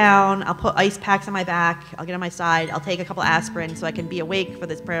lay down, I'll put ice packs on my back, I'll get on my side, I'll take a couple aspirin so I can be awake for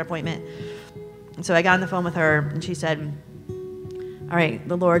this prayer appointment. And so I got on the phone with her, and she said, all right,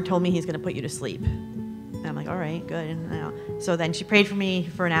 the Lord told me he's going to put you to sleep. And I'm like, all right, good. And so then she prayed for me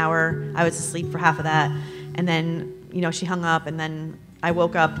for an hour. I was asleep for half of that. And then, she hung up, and then I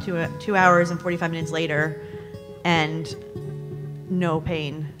woke up 2 hours and 45 minutes later, and no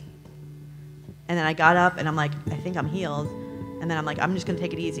pain. And then I got up, and I'm like, I think I'm healed. And then I'm like, I'm just going to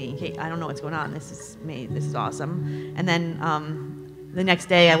take it easy. I don't know what's going on. This is awesome. And then the next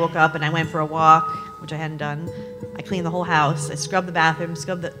day I woke up and I went for a walk, which I hadn't done. I cleaned the whole house. I scrubbed the bathroom,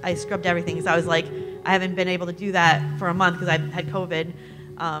 I scrubbed everything. Because I was like, I haven't been able to do that for a month because I had COVID.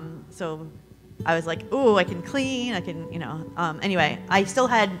 So I was like, ooh, I can clean, I can, Anyway, I still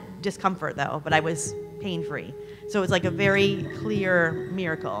had discomfort though, but I was pain-free. So it was like a very clear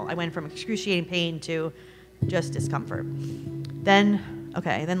miracle. I went from excruciating pain to just discomfort. Then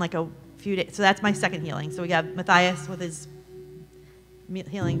like a few days, so that's my second healing. So we got Matthias with his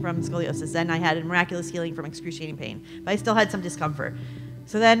healing from scoliosis. Then I had a miraculous healing from excruciating pain, but I still had some discomfort.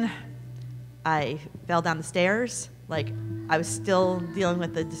 So then I fell down the stairs. Like I was still dealing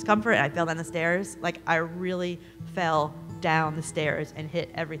with the discomfort, and I fell down the stairs. Like I really fell down the stairs and hit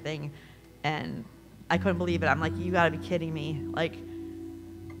everything, and I couldn't believe it. I'm like, you gotta be kidding me. Like,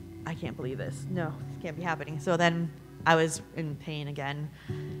 I can't believe this. No, this can't be happening. So then I was in pain again,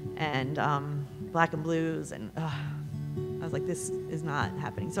 and black and blues, and I was like, this is not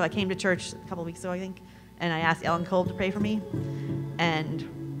happening. So I came to church a couple weeks ago, I think, and I asked Ellen Kolb to pray for me,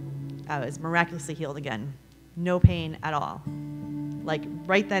 and I was miraculously healed again. No pain at all. Like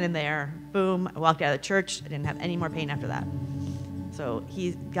right then and there, boom, I walked out of the church. I didn't have any more pain after that. So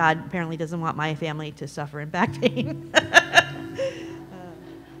God apparently doesn't want my family to suffer in back pain.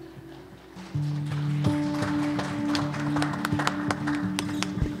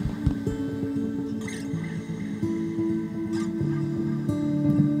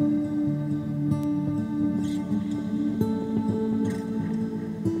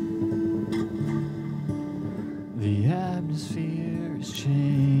 The atmosphere is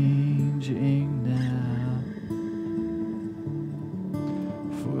changing now,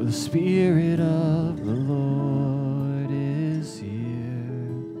 for the Spirit of the Lord is here.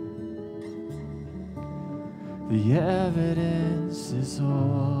 The evidence is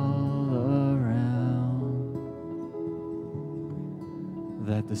all around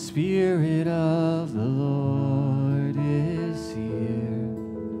that the Spirit of the Lord is here.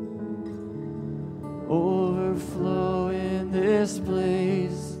 Overflow in this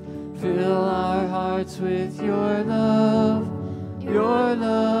place, fill our hearts with your love. Your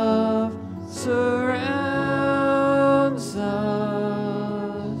love surrounds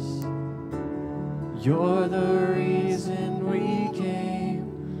us. You're the reason we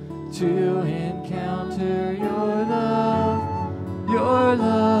came to encounter your love. Your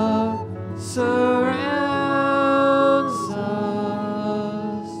love surrounds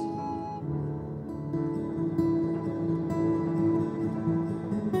us.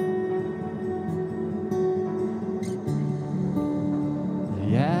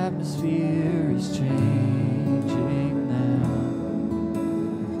 The atmosphere is changing now.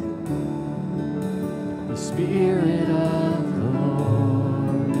 The Spirit of the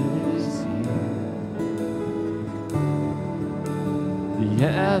Lord is here. The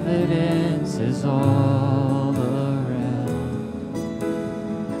evidence is all around,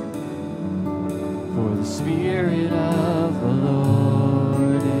 for the Spirit of the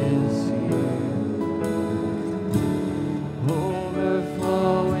Lord is here.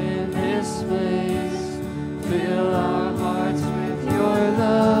 Overflow in this place, fill our hearts with your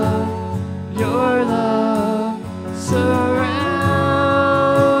love. Your love surrounds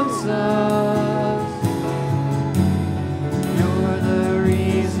us. You're the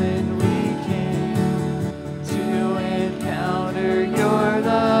reason we came to encounter your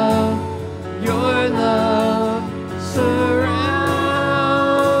love. Your love surrounds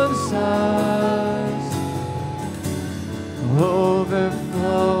us.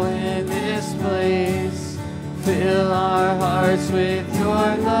 Overflow in this place, fill our hearts with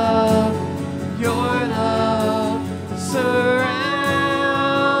your love. Your love surrounds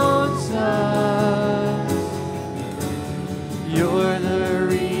us. You're the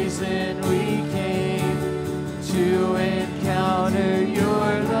reason we came to encounter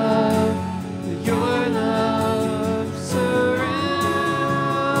your love. Your love surrounds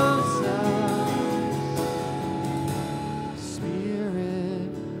us.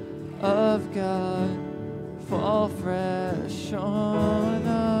 Spirit of God, fall fresh on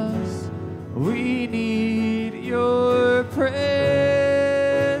us. We need your presence.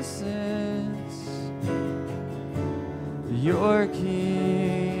 Your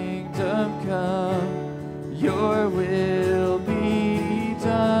kingdom come, your will be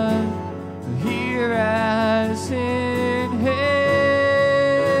done, here as in heaven.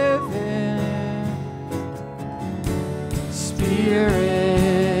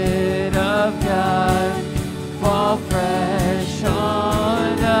 Spirit of God, fall fresh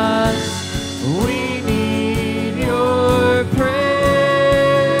on us. We need your presence.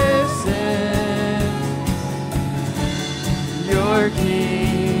 Your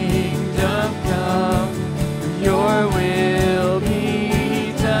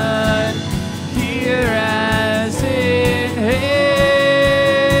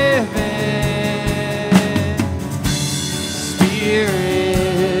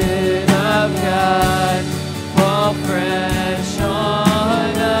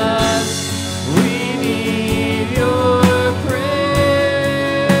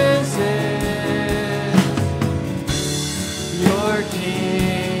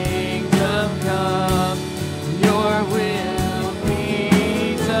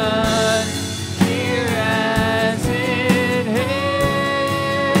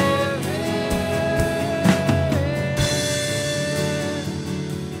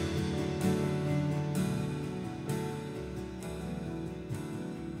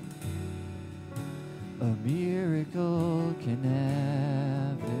miracle can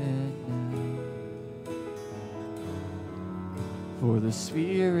happen now. For the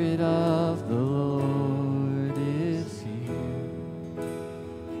Spirit of the Lord is here.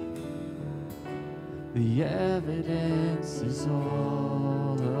 The evidence is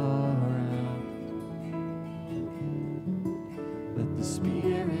all around that the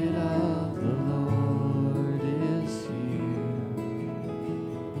Spirit of the Lord is here.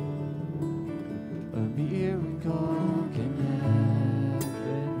 A miracle can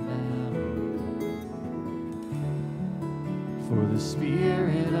happen now. For the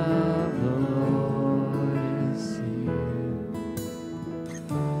Spirit of the Lord is here.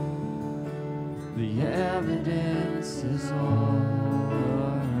 The evidence is all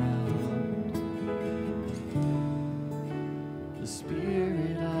around. The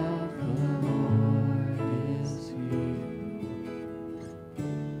Spirit of the Lord is here.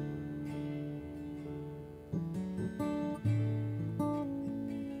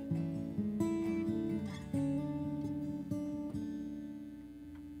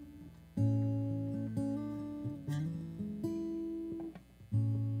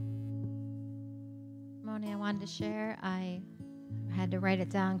 Testimony I wanted to share. I had to write it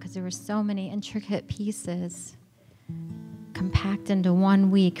down because there were so many intricate pieces compact into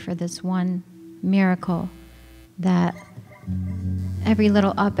 1 week for this one miracle, that every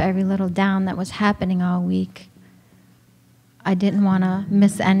little up, every little down that was happening all week, I didn't want to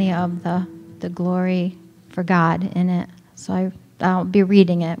miss any of the glory for God in it. So I'll be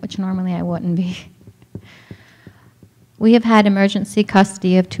reading it, which normally I wouldn't be. We have had emergency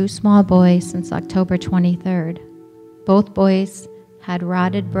custody of 2 small boys since October 23rd. Both boys had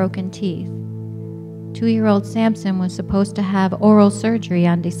rotted, broken teeth. 2-year-old Samson was supposed to have oral surgery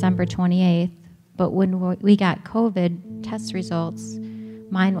on December 28th, but when we got COVID test results,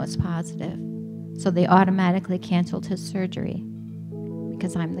 mine was positive. So they automatically canceled his surgery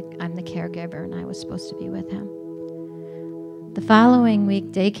because I'm the caregiver and I was supposed to be with him. The following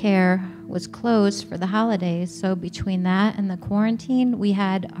week, daycare was closed for the holidays, so between that and the quarantine, we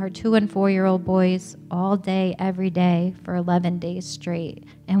had our 2- and 4-year-old boys all day, every day, for 11 days straight,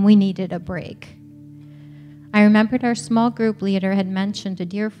 and we needed a break. I remembered our small group leader had mentioned a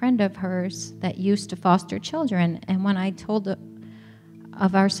dear friend of hers that used to foster children, and when I told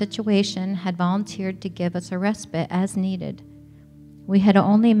of our situation, had volunteered to give us a respite as needed. We had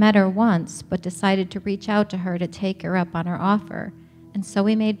only met her once, but decided to reach out to her to take her up on her offer. And so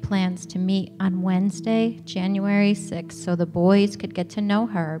we made plans to meet on Wednesday, January 6th, so the boys could get to know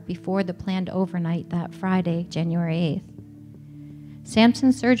her before the planned overnight that Friday, January 8th.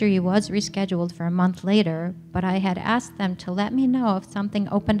 Samson's surgery was rescheduled for a month later, but I had asked them to let me know if something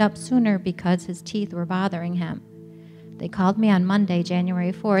opened up sooner because his teeth were bothering him. They called me on Monday,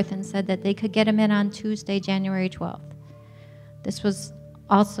 January 4th, and said that they could get him in on Tuesday, January 12th. This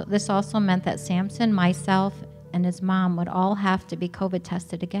also meant that Samson, myself, and his mom would all have to be COVID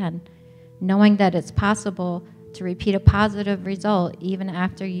tested again. Knowing that it's possible to repeat a positive result even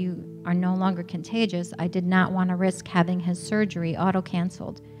after you are no longer contagious, I did not want to risk having his surgery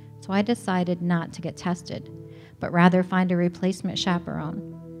auto-canceled. So I decided not to get tested, but rather find a replacement chaperone.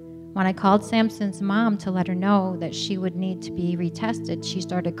 When I called Samson's mom to let her know that she would need to be retested, she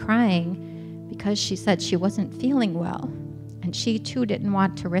started crying because she said she wasn't feeling well. And she too didn't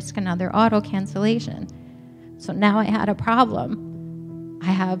want to risk another auto cancellation. So now I had a problem.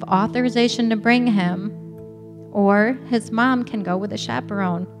 I have authorization to bring him, or his mom can go with a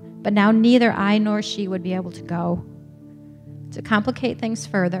chaperone, but now neither I nor she would be able to go. To complicate things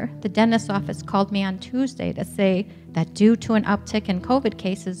further, the dentist's office called me on Tuesday to say that due to an uptick in COVID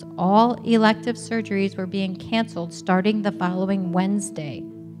cases, all elective surgeries were being canceled starting the following Wednesday.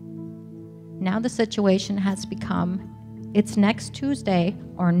 Now the situation has become, it's next Tuesday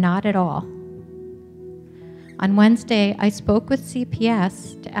or not at all. On Wednesday, I spoke with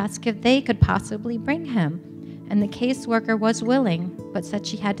CPS to ask if they could possibly bring him, and the caseworker was willing, but said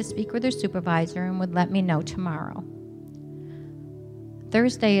she had to speak with her supervisor and would let me know tomorrow.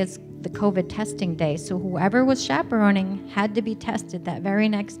 Thursday is the COVID testing day, so whoever was chaperoning had to be tested that very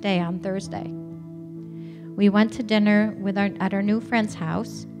next day on Thursday. We went to dinner at our new friend's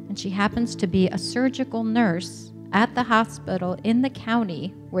house, and she happens to be a surgical nurse at the hospital in the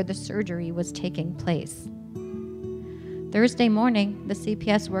county where the surgery was taking place. Thursday morning, the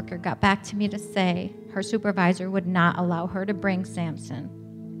CPS worker got back to me to say her supervisor would not allow her to bring Samson.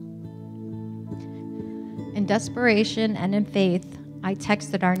 In desperation and in faith, I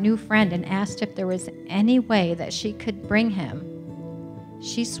texted our new friend and asked if there was any way that she could bring him.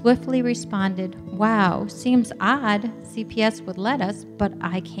 She swiftly responded, "Wow, seems odd CPS would let us, but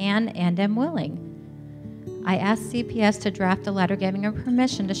I can and am willing." I asked CPS to draft a letter giving her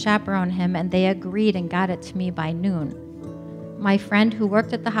permission to chaperone him, and they agreed and got it to me by noon. My friend who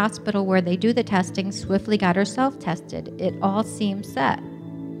worked at the hospital where they do the testing swiftly got herself tested. It all seemed set.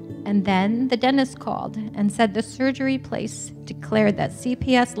 And then the dentist called and said the surgery place declared that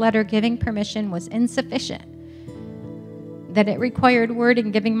CPS letter giving permission was insufficient, that it required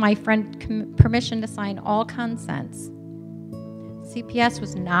wording giving my friend permission to sign all consents. CPS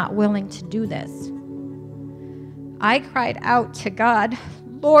was not willing to do this. I cried out to God,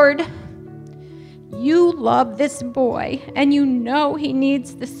 Lord, you love this boy, and you know he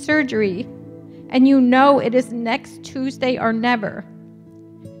needs the surgery, and you know it is next Tuesday or never.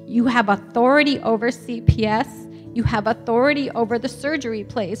 You have authority over CPS. You have authority over the surgery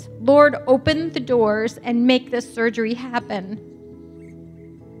place. Lord, open the doors and make this surgery happen.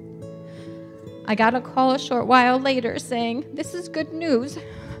 I got a call a short while later saying, this is good news.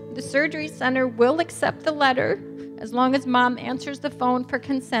 The surgery center will accept the letter as long as Mom answers the phone for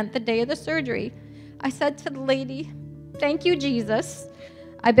consent the day of the surgery. I said to the lady, thank you, Jesus.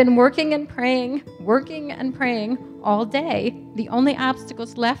 I've been working and praying all day. The only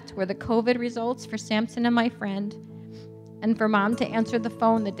obstacles left were the COVID results for Samson and my friend, and for Mom to answer the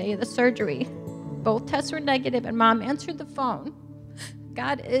phone the day of the surgery. Both tests were negative, and Mom answered the phone.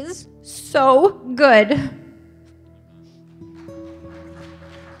 God is so good.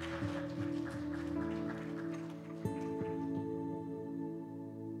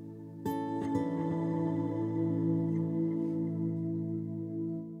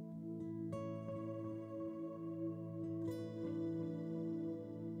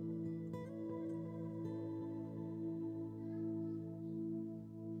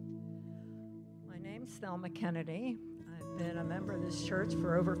 Thelma Kennedy. I've been a member of this church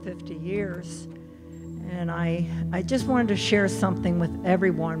for over 50 years, and I just wanted to share something with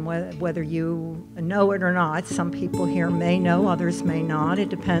everyone, whether you know it or not. Some people here may know, others may not. It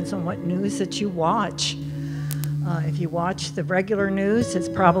depends on what news that you watch. If you watch the regular news, it's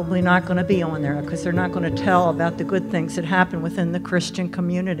probably not going to be on there because they're not going to tell about the good things that happen within the Christian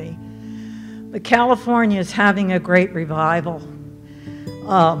community. But California is having a great revival.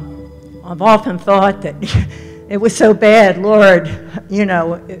 I've often thought that it was so bad, Lord, you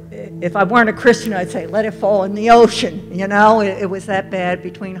know, if I weren't a Christian, I'd say, let it fall in the ocean, you know. It was that bad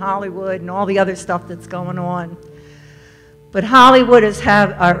between Hollywood and all the other stuff that's going on. But Hollywood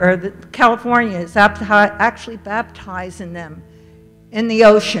California is actually baptizing them in the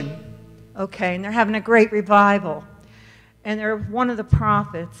ocean, okay, and they're having a great revival. And they're one of the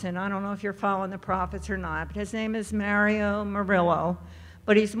prophets, and I don't know if you're following the prophets or not, but his name is Mario Murillo.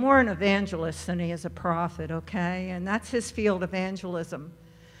 But he's more an evangelist than he is a prophet, okay? And that's his field, evangelism.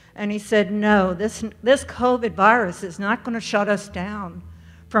 And he said, no, this COVID virus is not going to shut us down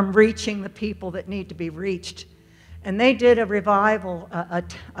from reaching the people that need to be reached. And they did a revival, an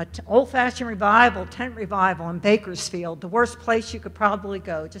old-fashioned revival, tent revival in Bakersfield, the worst place you could probably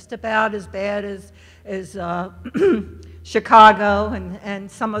go, just about as bad as Chicago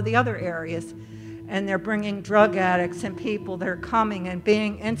and some of the other areas. And they're bringing drug addicts and people that are coming and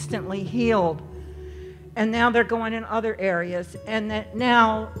being instantly healed. And now they're going in other areas. And that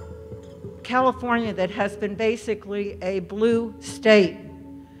now California, that has been basically a blue state,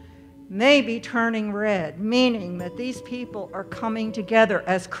 may be turning red, meaning that these people are coming together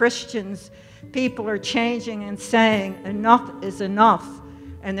as Christians. People are changing and saying enough is enough.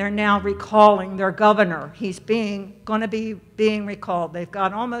 And they're now recalling their governor. He's going to be being recalled. They've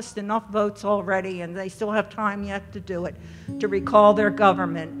got almost enough votes already, and they still have time yet to do it, to recall their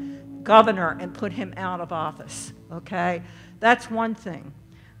governor and put him out of office, okay? That's one thing.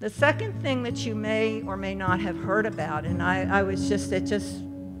 The second thing that you may or may not have heard about, and it just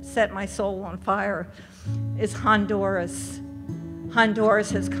set my soul on fire, is Honduras. Honduras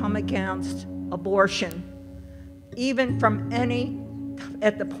has come against abortion, even from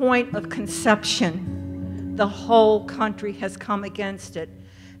at the point of conception. The whole country has come against it.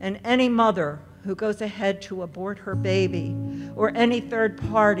 And any mother who goes ahead to abort her baby, or any third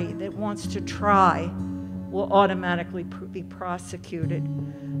party that wants to try, will automatically be prosecuted.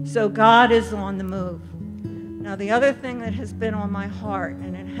 So God is on the move. Now, the other thing that has been on my heart,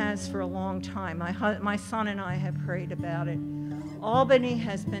 and it has for a long time, my son and I have prayed about it. Albany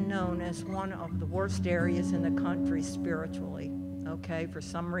has been known as one of the worst areas in the country spiritually. Okay, for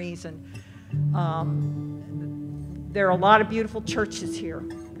some reason. There are a lot of beautiful churches here.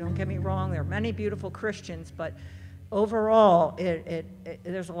 Don't get me wrong, there are many beautiful Christians, but overall,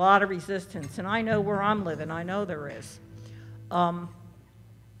 there's a lot of resistance. And I know where I'm living, I know there is. But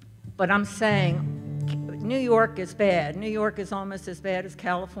I'm saying New York is bad. New York is almost as bad as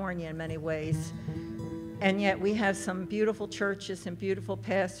California in many ways. And yet we have some beautiful churches and beautiful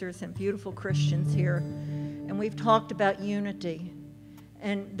pastors and beautiful Christians here. And we've talked about unity.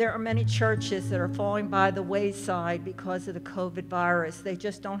 And there are many churches that are falling by the wayside because of the COVID virus. They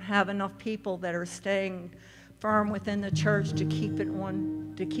just don't have enough people that are staying firm within the church to keep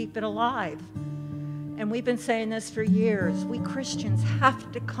it alive. And we've been saying this for years. We Christians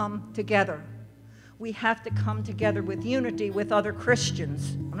have to come together. We have to come together with unity with other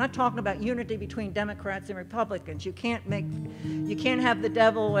Christians. I'm not talking about unity between Democrats and Republicans. You can't have the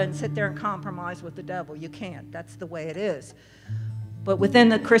devil and sit there and compromise with the devil. You can't. That's the way it is. But within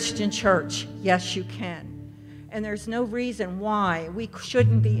the Christian church, yes, you can. And there's no reason why we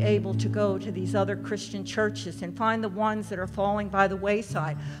shouldn't be able to go to these other Christian churches and find the ones that are falling by the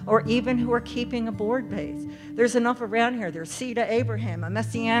wayside, or even who are keeping a board base. There's enough around here. There's Seed of Abraham, a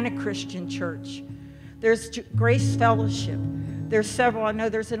Messianic Christian church. There's Grace Fellowship. There's several. I know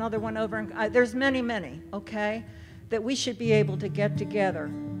there's another one over. There's many, okay, that we should be able to get together.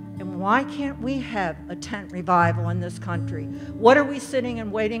 And why can't we have a tent revival in this country? What are we sitting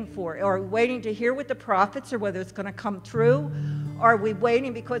and waiting for? Are we waiting to hear what the prophets or whether it's going to come through? Are we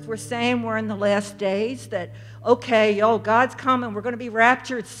waiting because we're saying we're in the last days that, okay, God's coming, we're going to be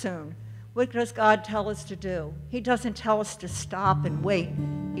raptured soon? What does God tell us to do? He doesn't tell us to stop and wait.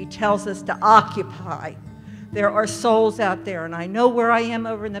 He tells us to occupy. There are souls out there, and I know where I am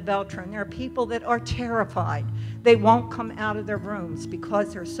over in the Beltran. There are people that are terrified. They won't come out of their rooms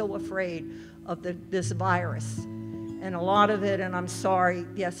because they're so afraid of this virus. And a lot of it, and I'm sorry,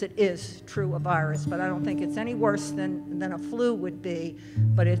 yes, it is true, a virus, but I don't think it's any worse than a flu would be.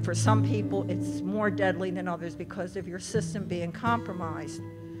 But for some people, it's more deadly than others because of your system being compromised.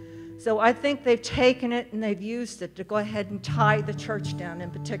 So I think they've taken it and they've used it to go ahead and tie the church down in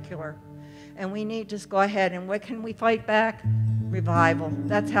particular. And we need to just go ahead, and what can we fight back? Revival.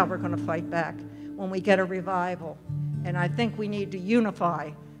 That's how we're going to fight back, when we get a revival. And I think we need to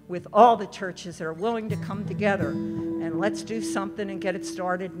unify with all the churches that are willing to come together, and let's do something and get it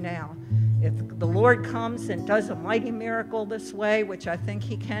started now. If the Lord comes and does a mighty miracle this way, which I think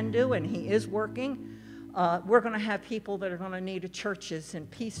he can do, and he is working, we're going to have people that are going to need churches and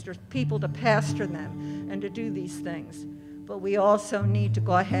people to pastor them and to do these things. But we also need to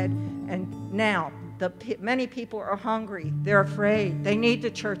go ahead and now, many people are hungry. They're afraid. They need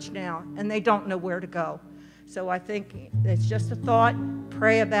the church now, and they don't know where to go. So I think it's just a thought.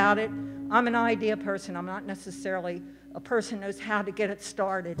 Pray about it. I'm an idea person. I'm not necessarily a person who knows how to get it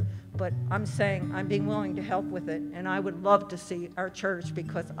started, but I'm saying I'm being willing to help with it, and I would love to see our church,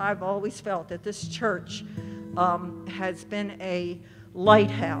 because I've always felt that this church has been a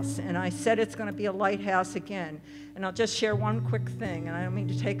lighthouse, and I said it's going to be a lighthouse again. And I'll just share one quick thing, and I don't mean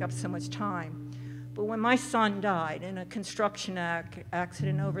to take up so much time. But when my son died in a construction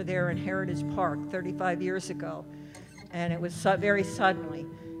accident over there in Heritage Park 35 years ago, and it was very suddenly,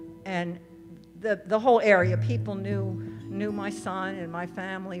 and the whole area, people knew my son and my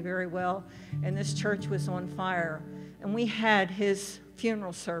family very well, and this church was on fire. And we had his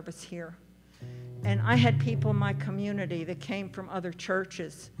funeral service here. And I had people in my community that came from other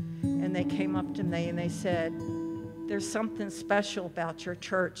churches, and they came up to me and they said, there's something special about your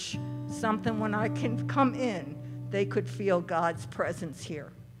church. Something when I can come in, they could feel God's presence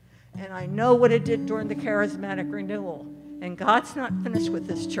here. And I know what it did during the charismatic renewal. And God's not finished with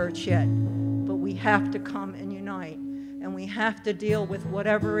this church yet, but we have to come and unite. And we have to deal with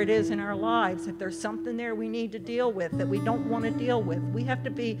whatever it is in our lives. If there's something there we need to deal with that we don't want to deal with, we have to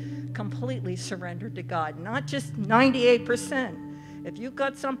be completely surrendered to God, not just 98%. If you've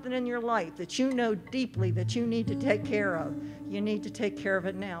got something in your life that you know deeply that you need to take care of, you need to take care of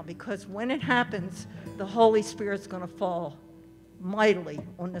it now, because when it happens, the Holy Spirit's going to fall mightily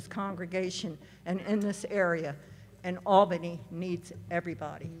on this congregation and in this area, and Albany needs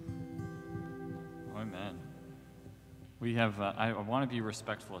everybody. Amen. We have, I want to be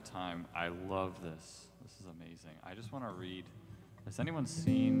respectful of time. I love this. This is amazing. I just want to read. Has anyone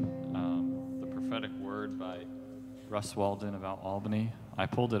seen the prophetic word by Russ Walden about Albany? I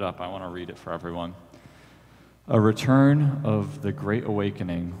pulled it up. I want to read it for everyone. A return of the Great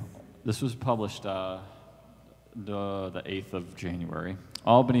Awakening. This was published the 8th of January.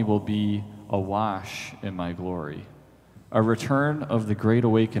 Albany will be awash in my glory. A return of the Great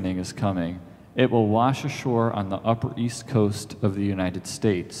Awakening is coming. It will wash ashore on the upper east coast of the United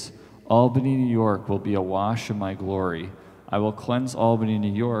States. Albany, New York will be awash in my glory. I will cleanse Albany,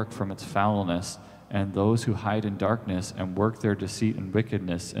 New York from its foulness, and those who hide in darkness and work their deceit and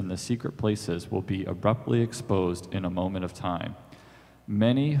wickedness in the secret places will be abruptly exposed in a moment of time.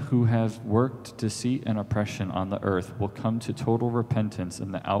 Many who have worked deceit and oppression on the earth will come to total repentance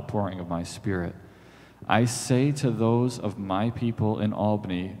in the outpouring of my Spirit. I say to those of my people in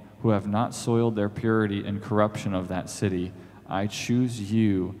Albany who have not soiled their purity in corruption of that city, I choose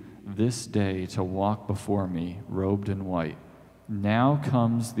you this day to walk before me, robed in white. Now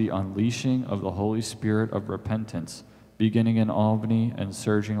comes the unleashing of the Holy Spirit of repentance, beginning in Albany and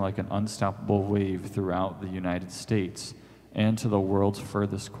surging like an unstoppable wave throughout the United States and to the world's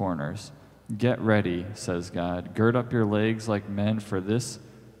furthest corners. Get ready, says God. Gird up your legs like men for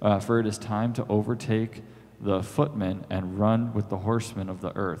it is time to overtake the footmen and run with the horsemen of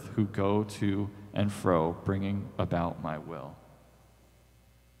the earth who go to and fro, bringing about my will.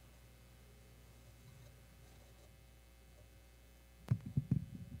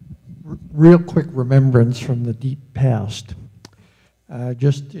 Real quick remembrance from the deep past,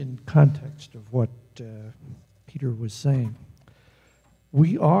 just in context of what Peter was saying.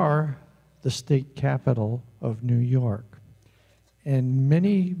 We are the state capital of New York. And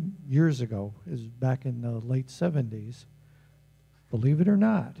many years ago, is back in the late 70s, believe it or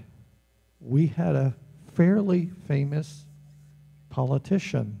not, we had a fairly famous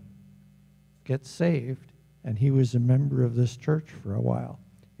politician get saved, and he was a member of this church for a while.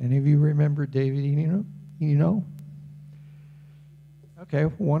 Any of you remember David Eno? Okay,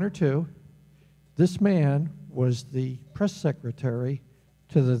 one or two. This man was the press secretary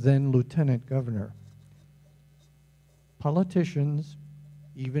to the then lieutenant governor. Politicians,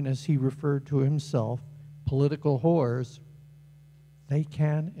 even as he referred to himself, political whores, they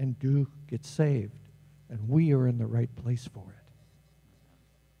can and do get saved, and we are in the right place for it.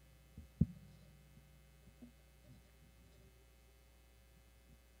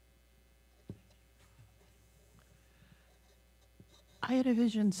 I had a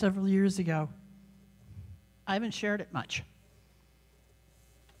vision several years ago. I haven't shared it much.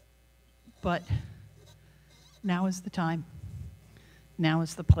 But now is the time. Now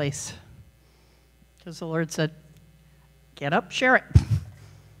is the place. Because the Lord said, get up, share it.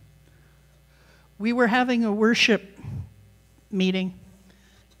 We were having a worship meeting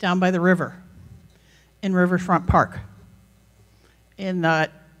down by the river in Riverfront Park in the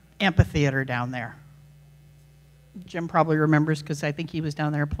amphitheater down there. Jim probably remembers because I think he was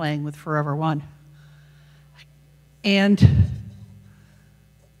down there playing with Forever One. And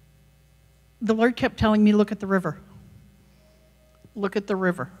the Lord kept telling me, look at the river. Look at the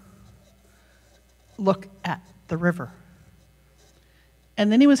river. Look at the river. And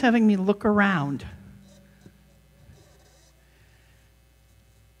then he was having me look around.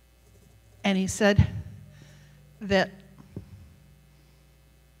 And he said that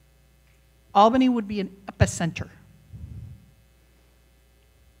Albany would be an epicenter.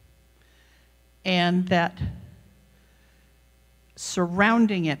 And that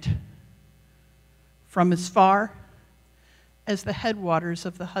surrounding it from as far as the headwaters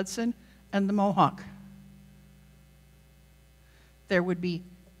of the Hudson and the Mohawk, it would be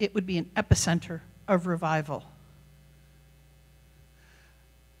an epicenter of revival.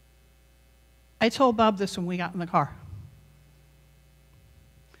 I told Bob this when we got in the car.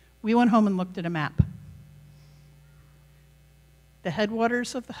 We went home and looked at a map. The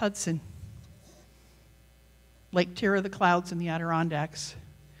headwaters of the Hudson, Lake Terror of the Clouds in the Adirondacks,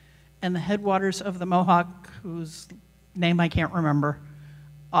 and the headwaters of the Mohawk, whose name I can't remember,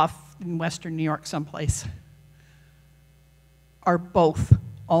 off in western New York someplace, are both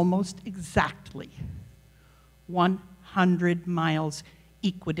almost exactly 100 miles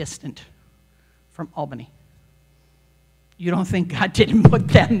equidistant from Albany. You don't think God didn't put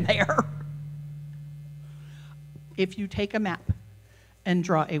them there? If you take a map and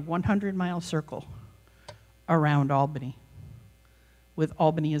draw a 100-mile circle around Albany, with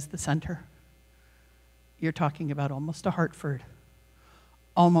Albany as the center, you're talking about almost to Hartford,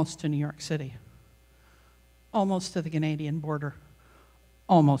 almost to New York City, almost to the Canadian border,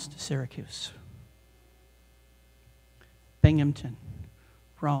 almost to Syracuse, Binghamton,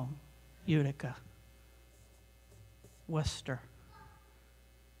 Rome, Utica, Worcester,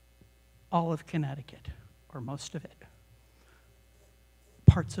 all of Connecticut, or most of it,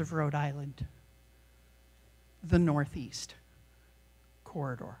 parts of Rhode Island, the Northeast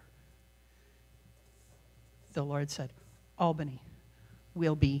corridor. The Lord said, Albany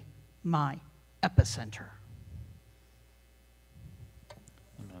will be my epicenter.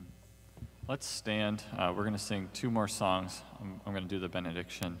 Amen. Let's stand. We're going to sing two more songs. I'm going to do the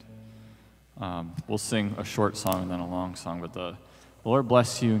benediction. We'll sing a short song and then a long song, but the Lord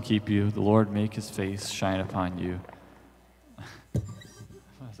bless you and keep you. The Lord make his face shine upon you.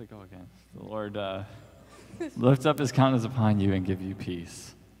 How does it go again? The Lord lift up his countenance upon you and give you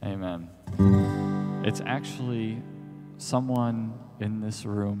peace. Amen. It's actually someone in this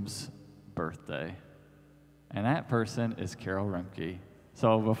room's birthday. and that person is Carol Remke.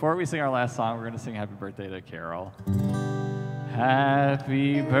 So before we sing our last song, we're going to sing happy birthday to Carol.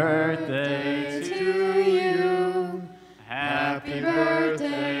 Happy birthday to you. Happy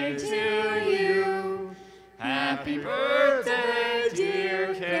birthday to you. Happy birthday,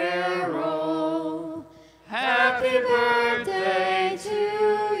 dear Carol. Happy birthday to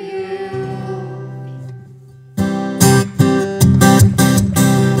you.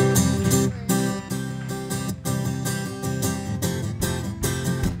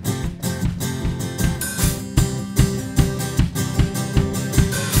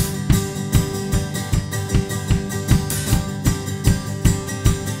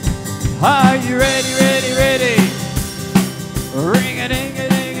 Are you ready, ready, ready?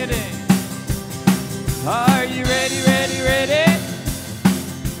 Ring-a-ding-a-ding-a-ding. Are you ready, ready, ready?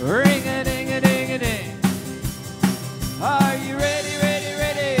 Ring-a-ding-a-ding-a-ding. Are you ready, ready,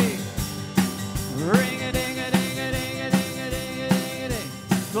 ready? Ring-a-ding-a-ding-a-ding-a-ding-a-ding-a-ding.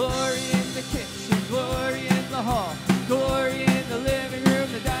 Glory in the kitchen, glory in the hall, glory in the living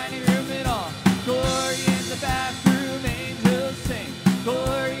room, the dining room, and all. Glory in the bathroom, angels sing.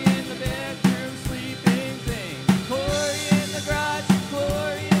 Glory in the bedroom, sleeping thing. Glory in the garage,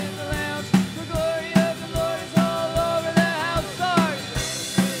 glory in the lounge. The glory of the Lord is all over the house. Are you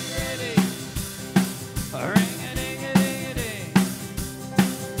ready, ready? Ring-a-ding-a-ding-a-ding.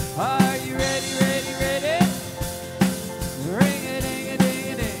 Are you ready, ready, ready?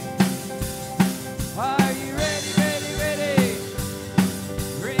 Ring-a-ding-a-ding-a-ding. Are you ready, ready, ready?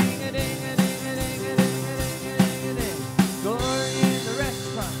 Ring-a-ding-a-ding-a-ding-a-ding-a-ding-a-ding. Glory in the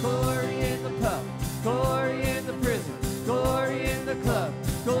restaurant, glory in the pub, glory in the prison, glory in the club,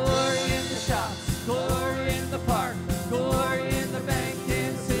 glory in the shops, glory in the park, glory in the bank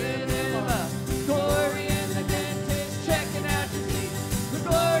and cinema, glory in the dentist checking out your teeth. The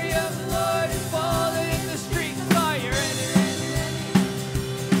glory of the Lord is falling in the streets. Are you ready, ready, ready?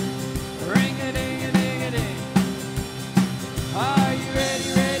 Ring-a-ding-a-ding-a-ding. Are you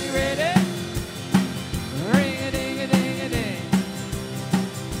ready, ready, ready? Ring-a-ding-a-ding-a-ding.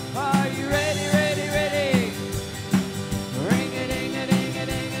 Are you ready, ready, ready?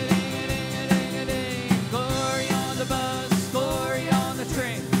 Ring-a-ding-a-ding-a-ding-a-ding-a-ding-a-ding. Glory on the bus, glory on the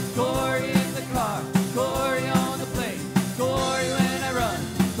train, glory in the car, glory on the plane, glory when I run,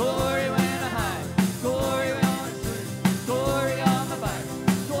 glory when I hide, glory when I swim, glory on my bike,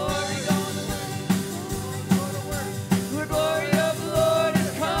 glory going to work, go to work. The glory of the Lord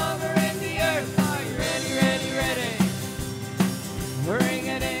is covering the earth. Are you ready, ready, ready?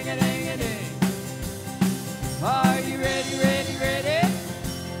 Ring-a-ding-a-ding-a-ding. Are you ready, ready, ready?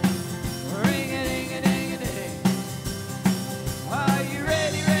 Ring-a-ding-a-ding-a-ding. Are you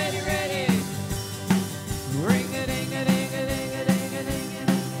ready, ready, ready?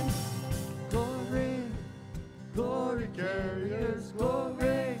 Ring-a-ding-a-ding-a-ding-a-ding-a-ding-a-ding. Glory, glory carriers,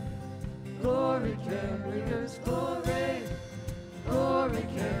 glory, glory carriers, glory, glory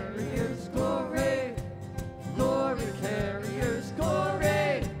carriers, glory, glory carriers,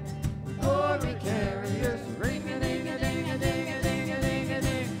 glory, glory carriers,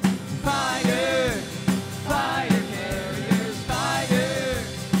 ring-a-ding-a-ding-a-ding-a-ding-a-ding-a-ding. Fire, fire carriers, fire,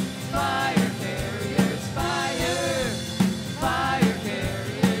 fire carriers, fire, fire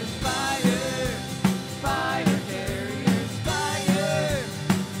carriers, fire, fire carriers, fire,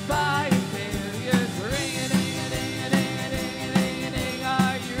 fire carriers, ring-a-ding-a-ding-a-ding-a-ding-a-ding-a-ding.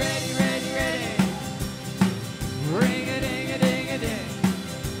 Are you ready, ready, ready? Ring-a-ding-a-ding-a-ding.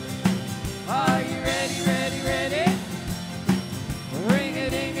 Are you ready, ready, ready?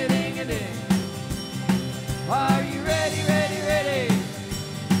 Ring-a-ding-a-ding-a-ding. Are you ready, ready, ready?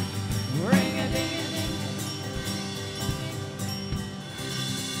 Ring-a-ding-a-ding.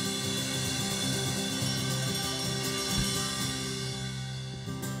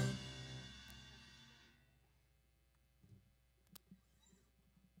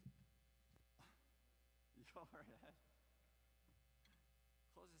 Go right ahead.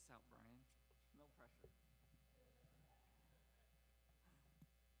 Close this out, Brian. No pressure.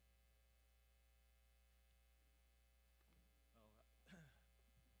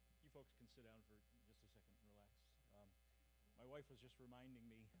 You folks can sit down for just a second and relax. My wife was just reminding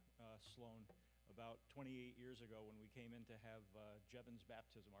me, Sloan, about 28 years ago when we came in to have Jevon's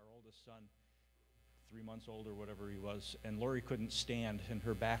baptism, our oldest son, 3 months old or whatever he was, and Lori couldn't stand, and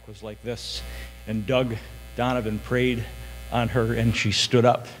her back was like this, and Doug Donovan prayed on her, and she stood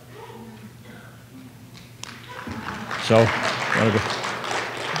up. So,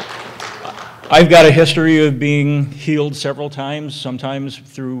 I've got a history of being healed several times, sometimes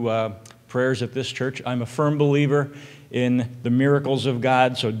through prayers at this church. I'm a firm believer in the miracles of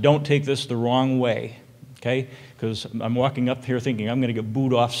God, so don't take this the wrong way. okay? Because I'm walking up here thinking I'm going to get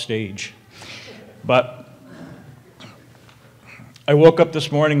booed off stage. But I woke up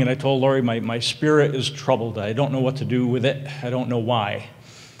this morning and I told Lori, my spirit is troubled. I don't know what to do with it. I don't know why.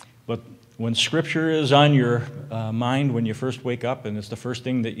 But when Scripture is on your mind when you first wake up and it's the first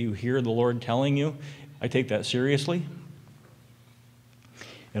thing that you hear the Lord telling you, I take that seriously.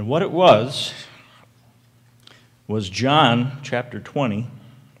 And what it was John chapter 20.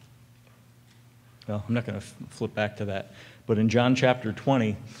 Well, I'm not going to flip back to that. But in John chapter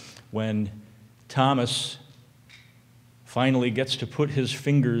 20, when Thomas finally gets to put his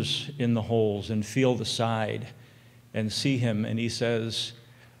fingers in the holes and feel the side and see him, and he says,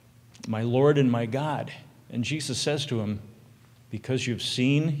 "My Lord and my God." And Jesus says to him, "Because you've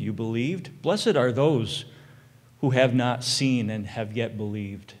seen, you believed? Blessed are those who have not seen and have yet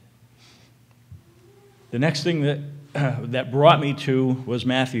believed." The next thing that brought me to was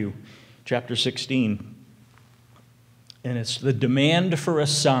Matthew chapter 16. And it's the demand for a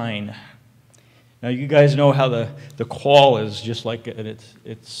sign. Now, you guys know how the call is just like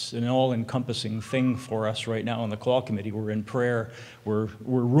it's an all-encompassing thing for us right now on the call committee. We're in prayer. We're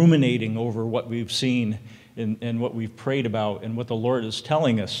ruminating over what we've seen and what we've prayed about and what the Lord is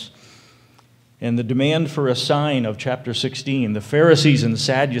telling us. And the demand for a sign of chapter 16, the Pharisees and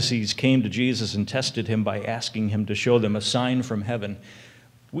Sadducees came to Jesus and tested him by asking him to show them a sign from heaven.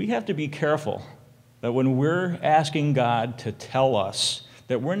 We have to be careful that when we're asking God to tell us,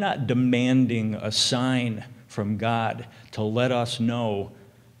 that we're not demanding a sign from God to let us know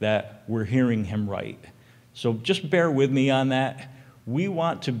that we're hearing him right. So just bear with me on that. We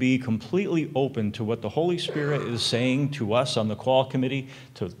want to be completely open to what the Holy Spirit is saying to us on the call committee,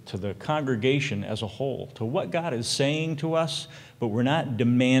 to the congregation as a whole, to what God is saying to us, but we're not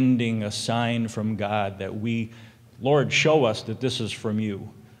demanding a sign from God that Lord, show us that this is from you,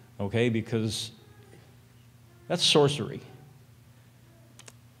 okay? Because that's sorcery.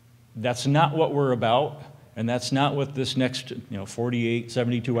 That's not what we're about, and that's not what this next 48,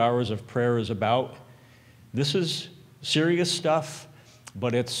 72 hours of prayer is about. This is serious stuff,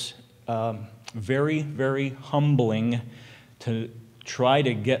 but it's very, very humbling to try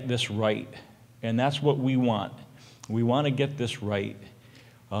to get this right, and that's what we want. We want to get this right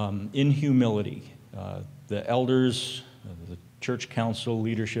in humility. The elders, the church council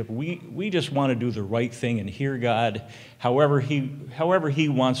leadership, we just want to do the right thing and hear God however he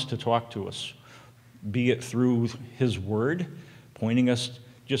wants to talk to us, be it through his word, pointing us,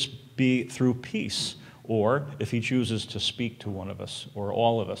 just be it through peace, or if he chooses to speak to one of us or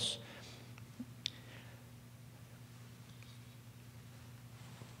all of us.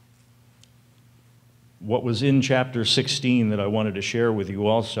 What was in chapter 16 that I wanted to share with you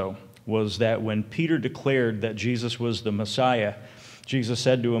also was that when Peter declared that Jesus was the Messiah, Jesus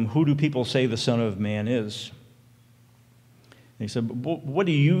said to him, "Who do people say the Son of Man is?" And he said,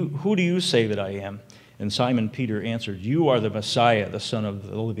 "Who do you say that I am?" And Simon Peter answered, "You are the Messiah, the Son of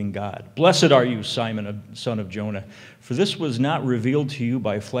the living God. Blessed are you, Simon, son of Jonah, for this was not revealed to you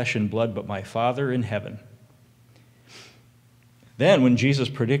by flesh and blood, but my Father in heaven." Then when Jesus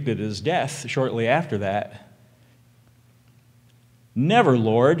predicted his death shortly after that, "Never,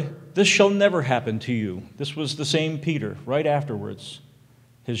 Lord, this shall never happen to you." This was the same Peter right afterwards,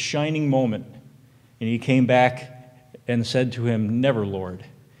 his shining moment. And he came back and said to him, "Never, Lord."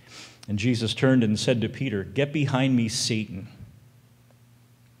 And Jesus turned and said to Peter, "Get behind me, Satan.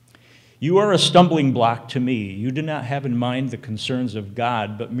 You are a stumbling block to me. You do not have in mind the concerns of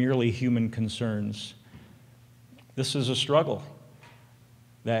God, but merely human concerns." This is a struggle.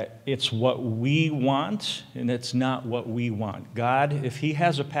 That it's what we want, and it's not what we want. God, if he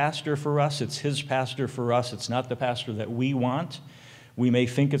has a pastor for us, it's his pastor for us. It's not the pastor that we want. We may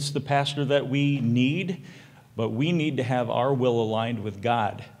think it's the pastor that we need, but we need to have our will aligned with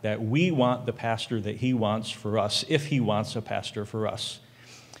God, that we want the pastor that he wants for us, if he wants a pastor for us.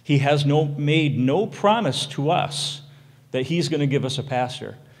 He has made no promise to us that he's going to give us a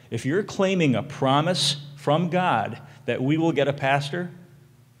pastor. If you're claiming a promise from God that we will get a pastor,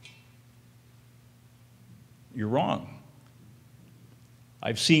 you're wrong.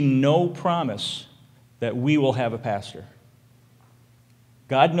 I've seen no promise that we will have a pastor.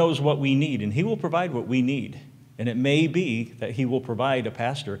 God knows what we need, and he will provide what we need. And it may be that he will provide a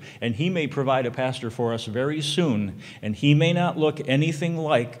pastor, and he may provide a pastor for us very soon, and he may not look anything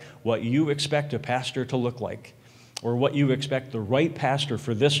like what you expect a pastor to look like, or what you expect the right pastor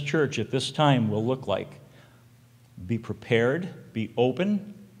for this church at this time will look like. Be prepared, be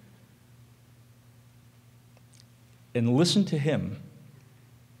open, and listen to him.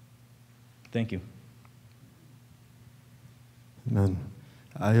 Thank you. Amen.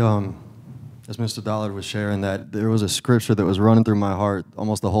 as Mr. Dollard was sharing, that there was a scripture that was running through my heart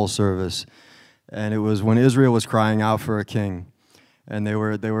almost the whole service. And it was when Israel was crying out for a king. And they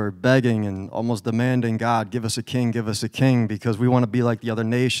were begging and almost demanding, God, give us a king, because we want to be like the other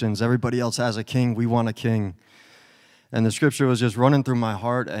nations. Everybody else has a king, we want a king. And the scripture was just running through my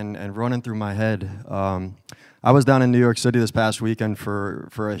heart and running through my head. I was down in New York City this past weekend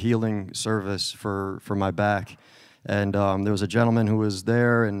for a healing service for my back. And there was a gentleman who was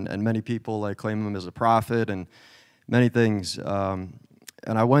there, and many people like claim him as a prophet and many things. And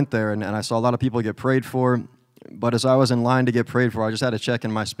I went there, and I saw a lot of people get prayed for. But as I was in line to get prayed for, I just had to check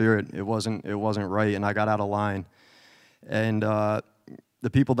in my spirit. It wasn't right, and I got out of line. And the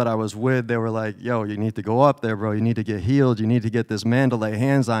people that I was with, they were like, yo, you need to go up there, bro. You need to get healed. You need to get this man to lay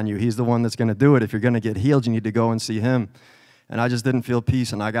hands on you. He's the one that's going to do it. If you're going to get healed, you need to go and see him. And I just didn't feel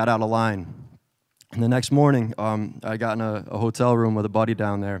peace, and I got out of line. And the next morning, I got in a hotel room with a buddy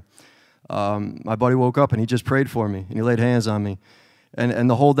down there. My buddy woke up, and he just prayed for me, and he laid hands on me. And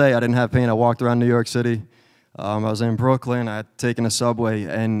the whole day, I didn't have pain. I walked around New York City. I was in Brooklyn. I had taken a subway,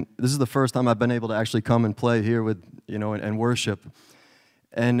 and this is the first time I've been able to actually come and play here with, and worship.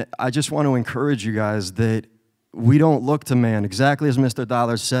 And I just want to encourage you guys that we don't look to man. Exactly as Mr.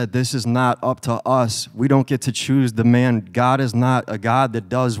 Dollard said, this is not up to us. We don't get to choose the man. God is not a God that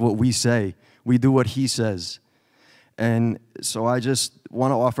does what we say. We do what he says. And so I just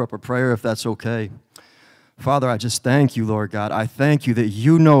want to offer up a prayer, if that's okay. Father, I just thank you, Lord God. I thank you that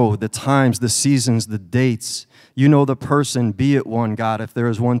you know the times, the seasons, the dates. You know the person, be it one, God, if there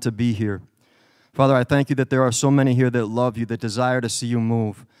is one to be here. Father, I thank you that there are so many here that love you, that desire to see you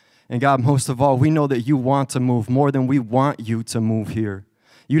move. And God, most of all, we know that you want to move more than we want you to move here.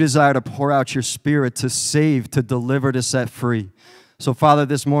 You desire to pour out your spirit to save, to deliver, to set free. So, Father,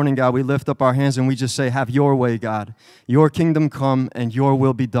 this morning, God, we lift up our hands and we just say, have your way, God. Your kingdom come and your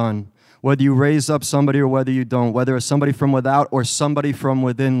will be done. Whether you raise up somebody or whether you don't, whether it's somebody from without or somebody from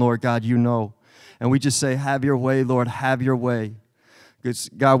within, Lord God, you know. And we just say, have your way, Lord, have your way. Because,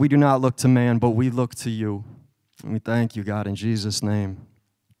 God, we do not look to man, but we look to you. And we thank you, God, in Jesus' name.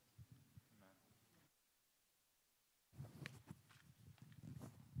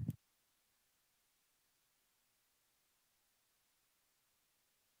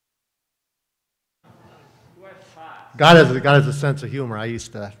 God has a sense of humor. I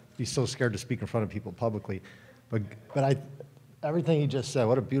used to be so scared to speak in front of people publicly, but everything he just said,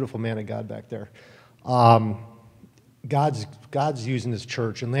 what a beautiful man of God back there. God's using this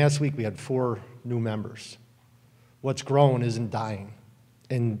church, and last week we had 4 new members. What's grown isn't dying,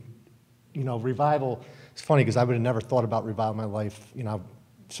 and revival. It's funny because I would have never thought about revival in my life.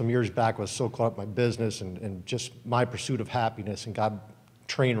 Some years back I was so caught up in my business and just my pursuit of happiness, and God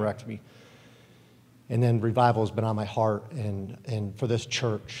train wrecked me. And then revival has been on my heart and for this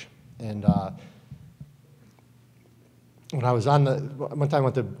church. And when I was one time I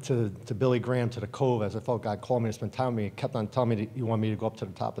went to Billy Graham to the Cove, as I felt God called me to spend time with me. He kept on telling me that he wanted me to go up to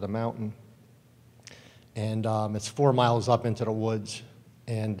the top of the mountain. And it's 4 miles up into the woods.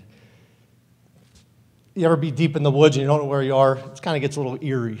 And you ever be deep in the woods and you don't know where you are? It kind of gets a little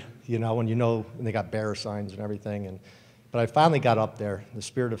eerie, when and they got bear signs and everything. But I finally got up there. The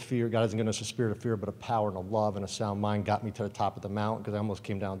spirit of fear, God hasn't given us a spirit of fear, but a power and a love and a sound mind got me to the top of the mountain because I almost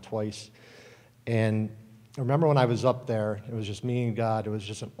came down twice. And I remember when I was up there, it was just me and God. It was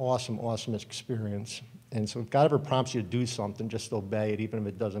just an awesome, awesome experience. And so if God ever prompts you to do something, just obey it, even if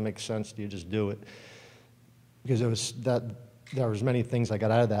it doesn't make sense to you, just do it. Because there was many things I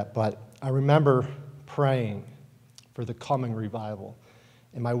got out of that. But I remember praying for the coming revival.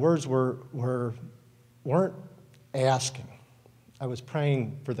 And my words weren't asking. I was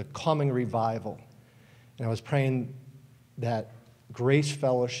praying for the coming revival. And I was praying that Grace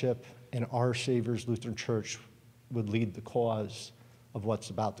Fellowship and Our Savior's Lutheran Church would lead the cause of what's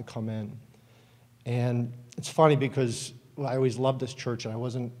about to come in. And it's funny because I always loved this church, and I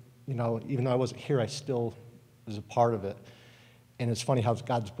wasn't, even though I wasn't here, I still was a part of it. And it's funny how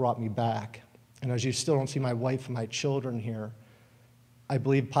God's brought me back. And as you still don't see my wife and my children here, I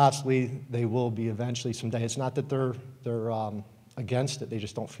believe possibly they will be eventually someday. It's not that they're against it. They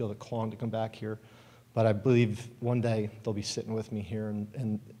just don't feel the calling to come back here. But I believe one day they'll be sitting with me here.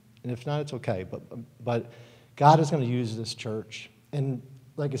 And if not, it's okay. But God is going to use this church. And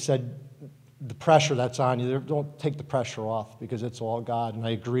like I said, the pressure that's on you, don't take the pressure off because it's all God. And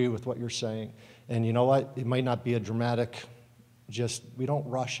I agree with what you're saying. And you know what? It might not be a dramatic, we don't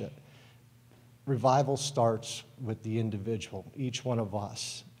rush it. Revival starts with the individual, each one of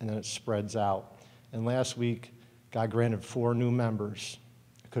us, and then it spreads out. And last week, God granted 4 new members.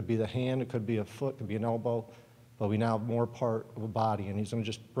 It could be the hand, it could be a foot, it could be an elbow, but we now have more part of a body, and he's going to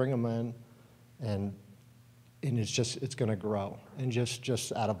just bring them in And it's going to grow. And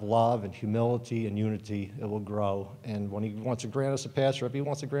just out of love and humility and unity, it will grow. And when he wants to grant us a pastor, if he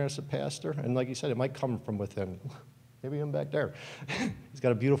wants to grant us a pastor, and like you said, it might come from within. Maybe him back there. He's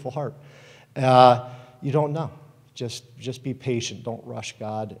got a beautiful heart. You don't know. Just be patient. Don't rush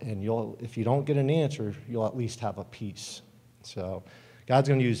God. And if you don't get an answer, you'll at least have a peace. So God's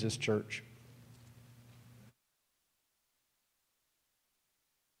going to use this church.